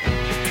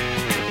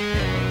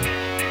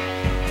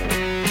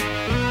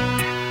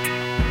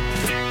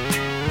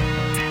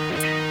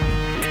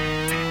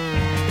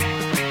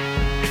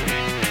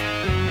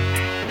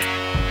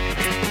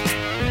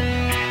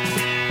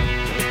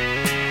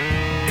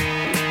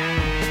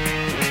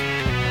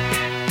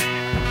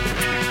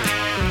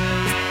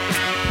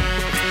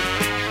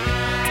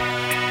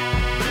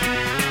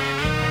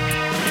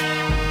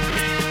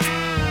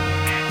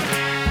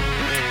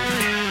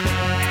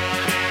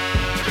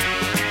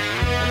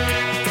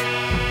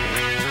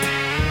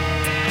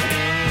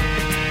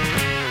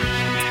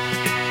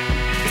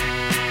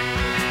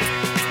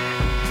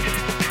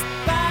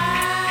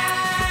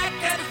 Back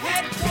at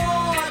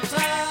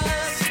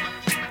headquarters,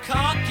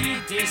 cocky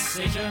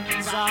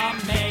decisions are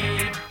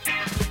made.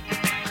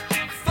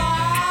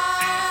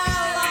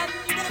 File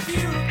under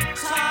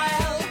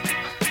futile,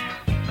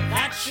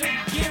 that should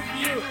give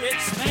you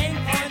its main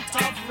point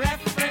of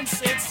reference.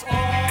 It's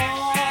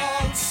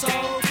all so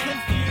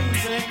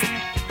confusing.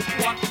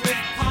 What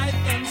with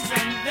pythons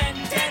and then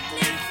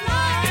deadly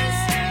flies,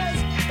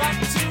 but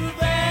to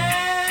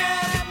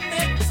them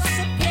it's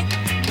a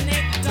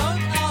picnic.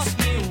 Don't ask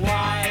me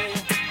why.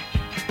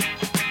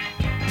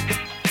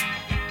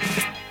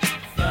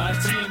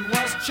 13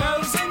 was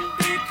chosen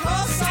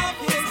because of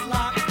his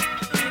luck,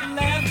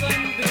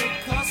 11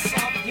 because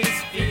of his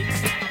feet.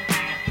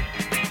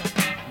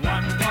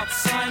 1 got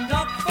signed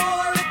up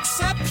for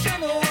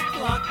exceptional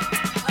pluck,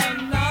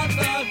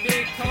 another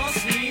because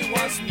he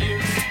was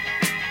mute.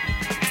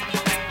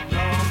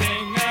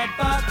 Roaming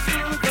about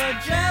through the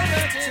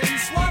gelatin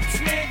swamps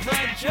with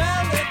a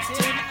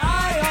gelatin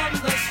eye on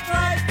the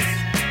stripes.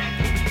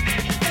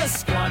 The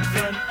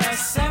squadron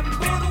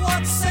assembled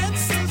what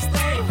senses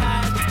they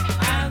had,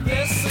 and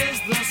this is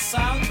the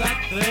sound that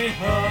they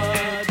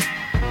heard.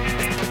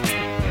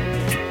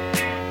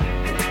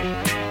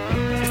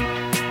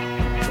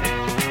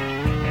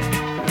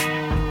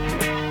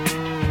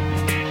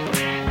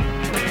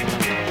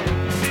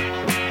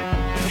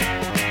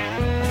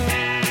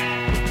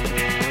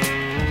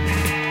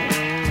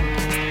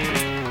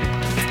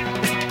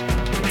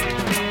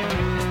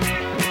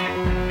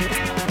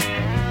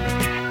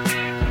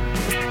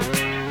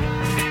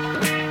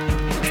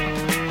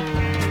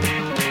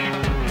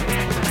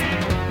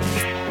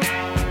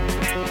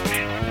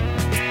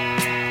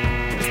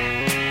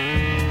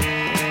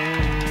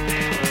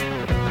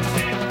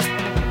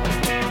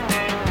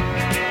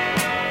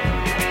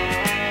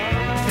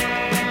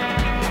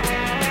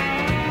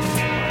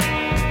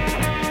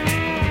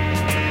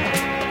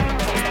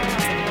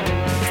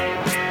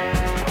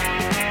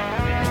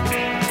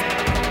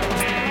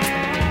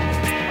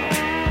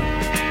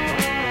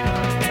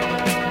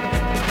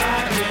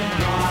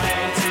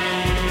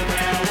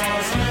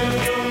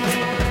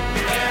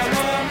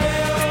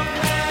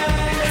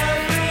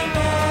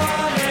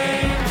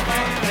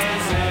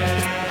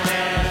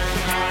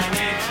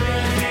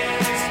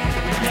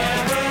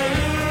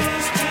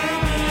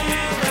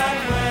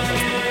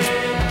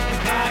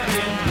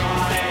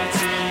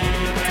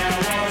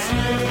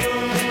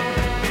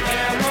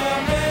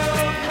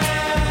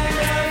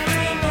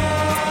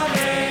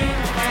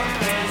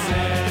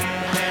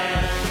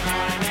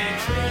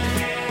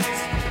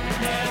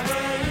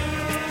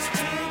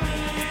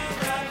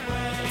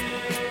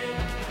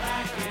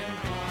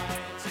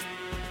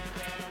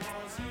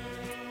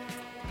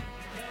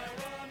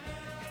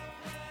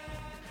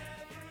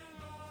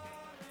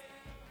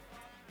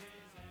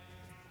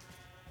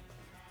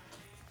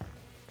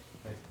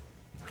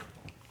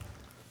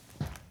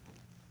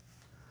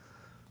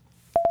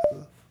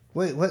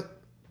 Wait,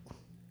 what?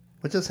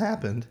 What just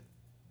happened?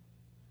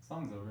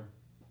 Song's over.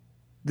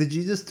 Did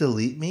you just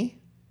delete me?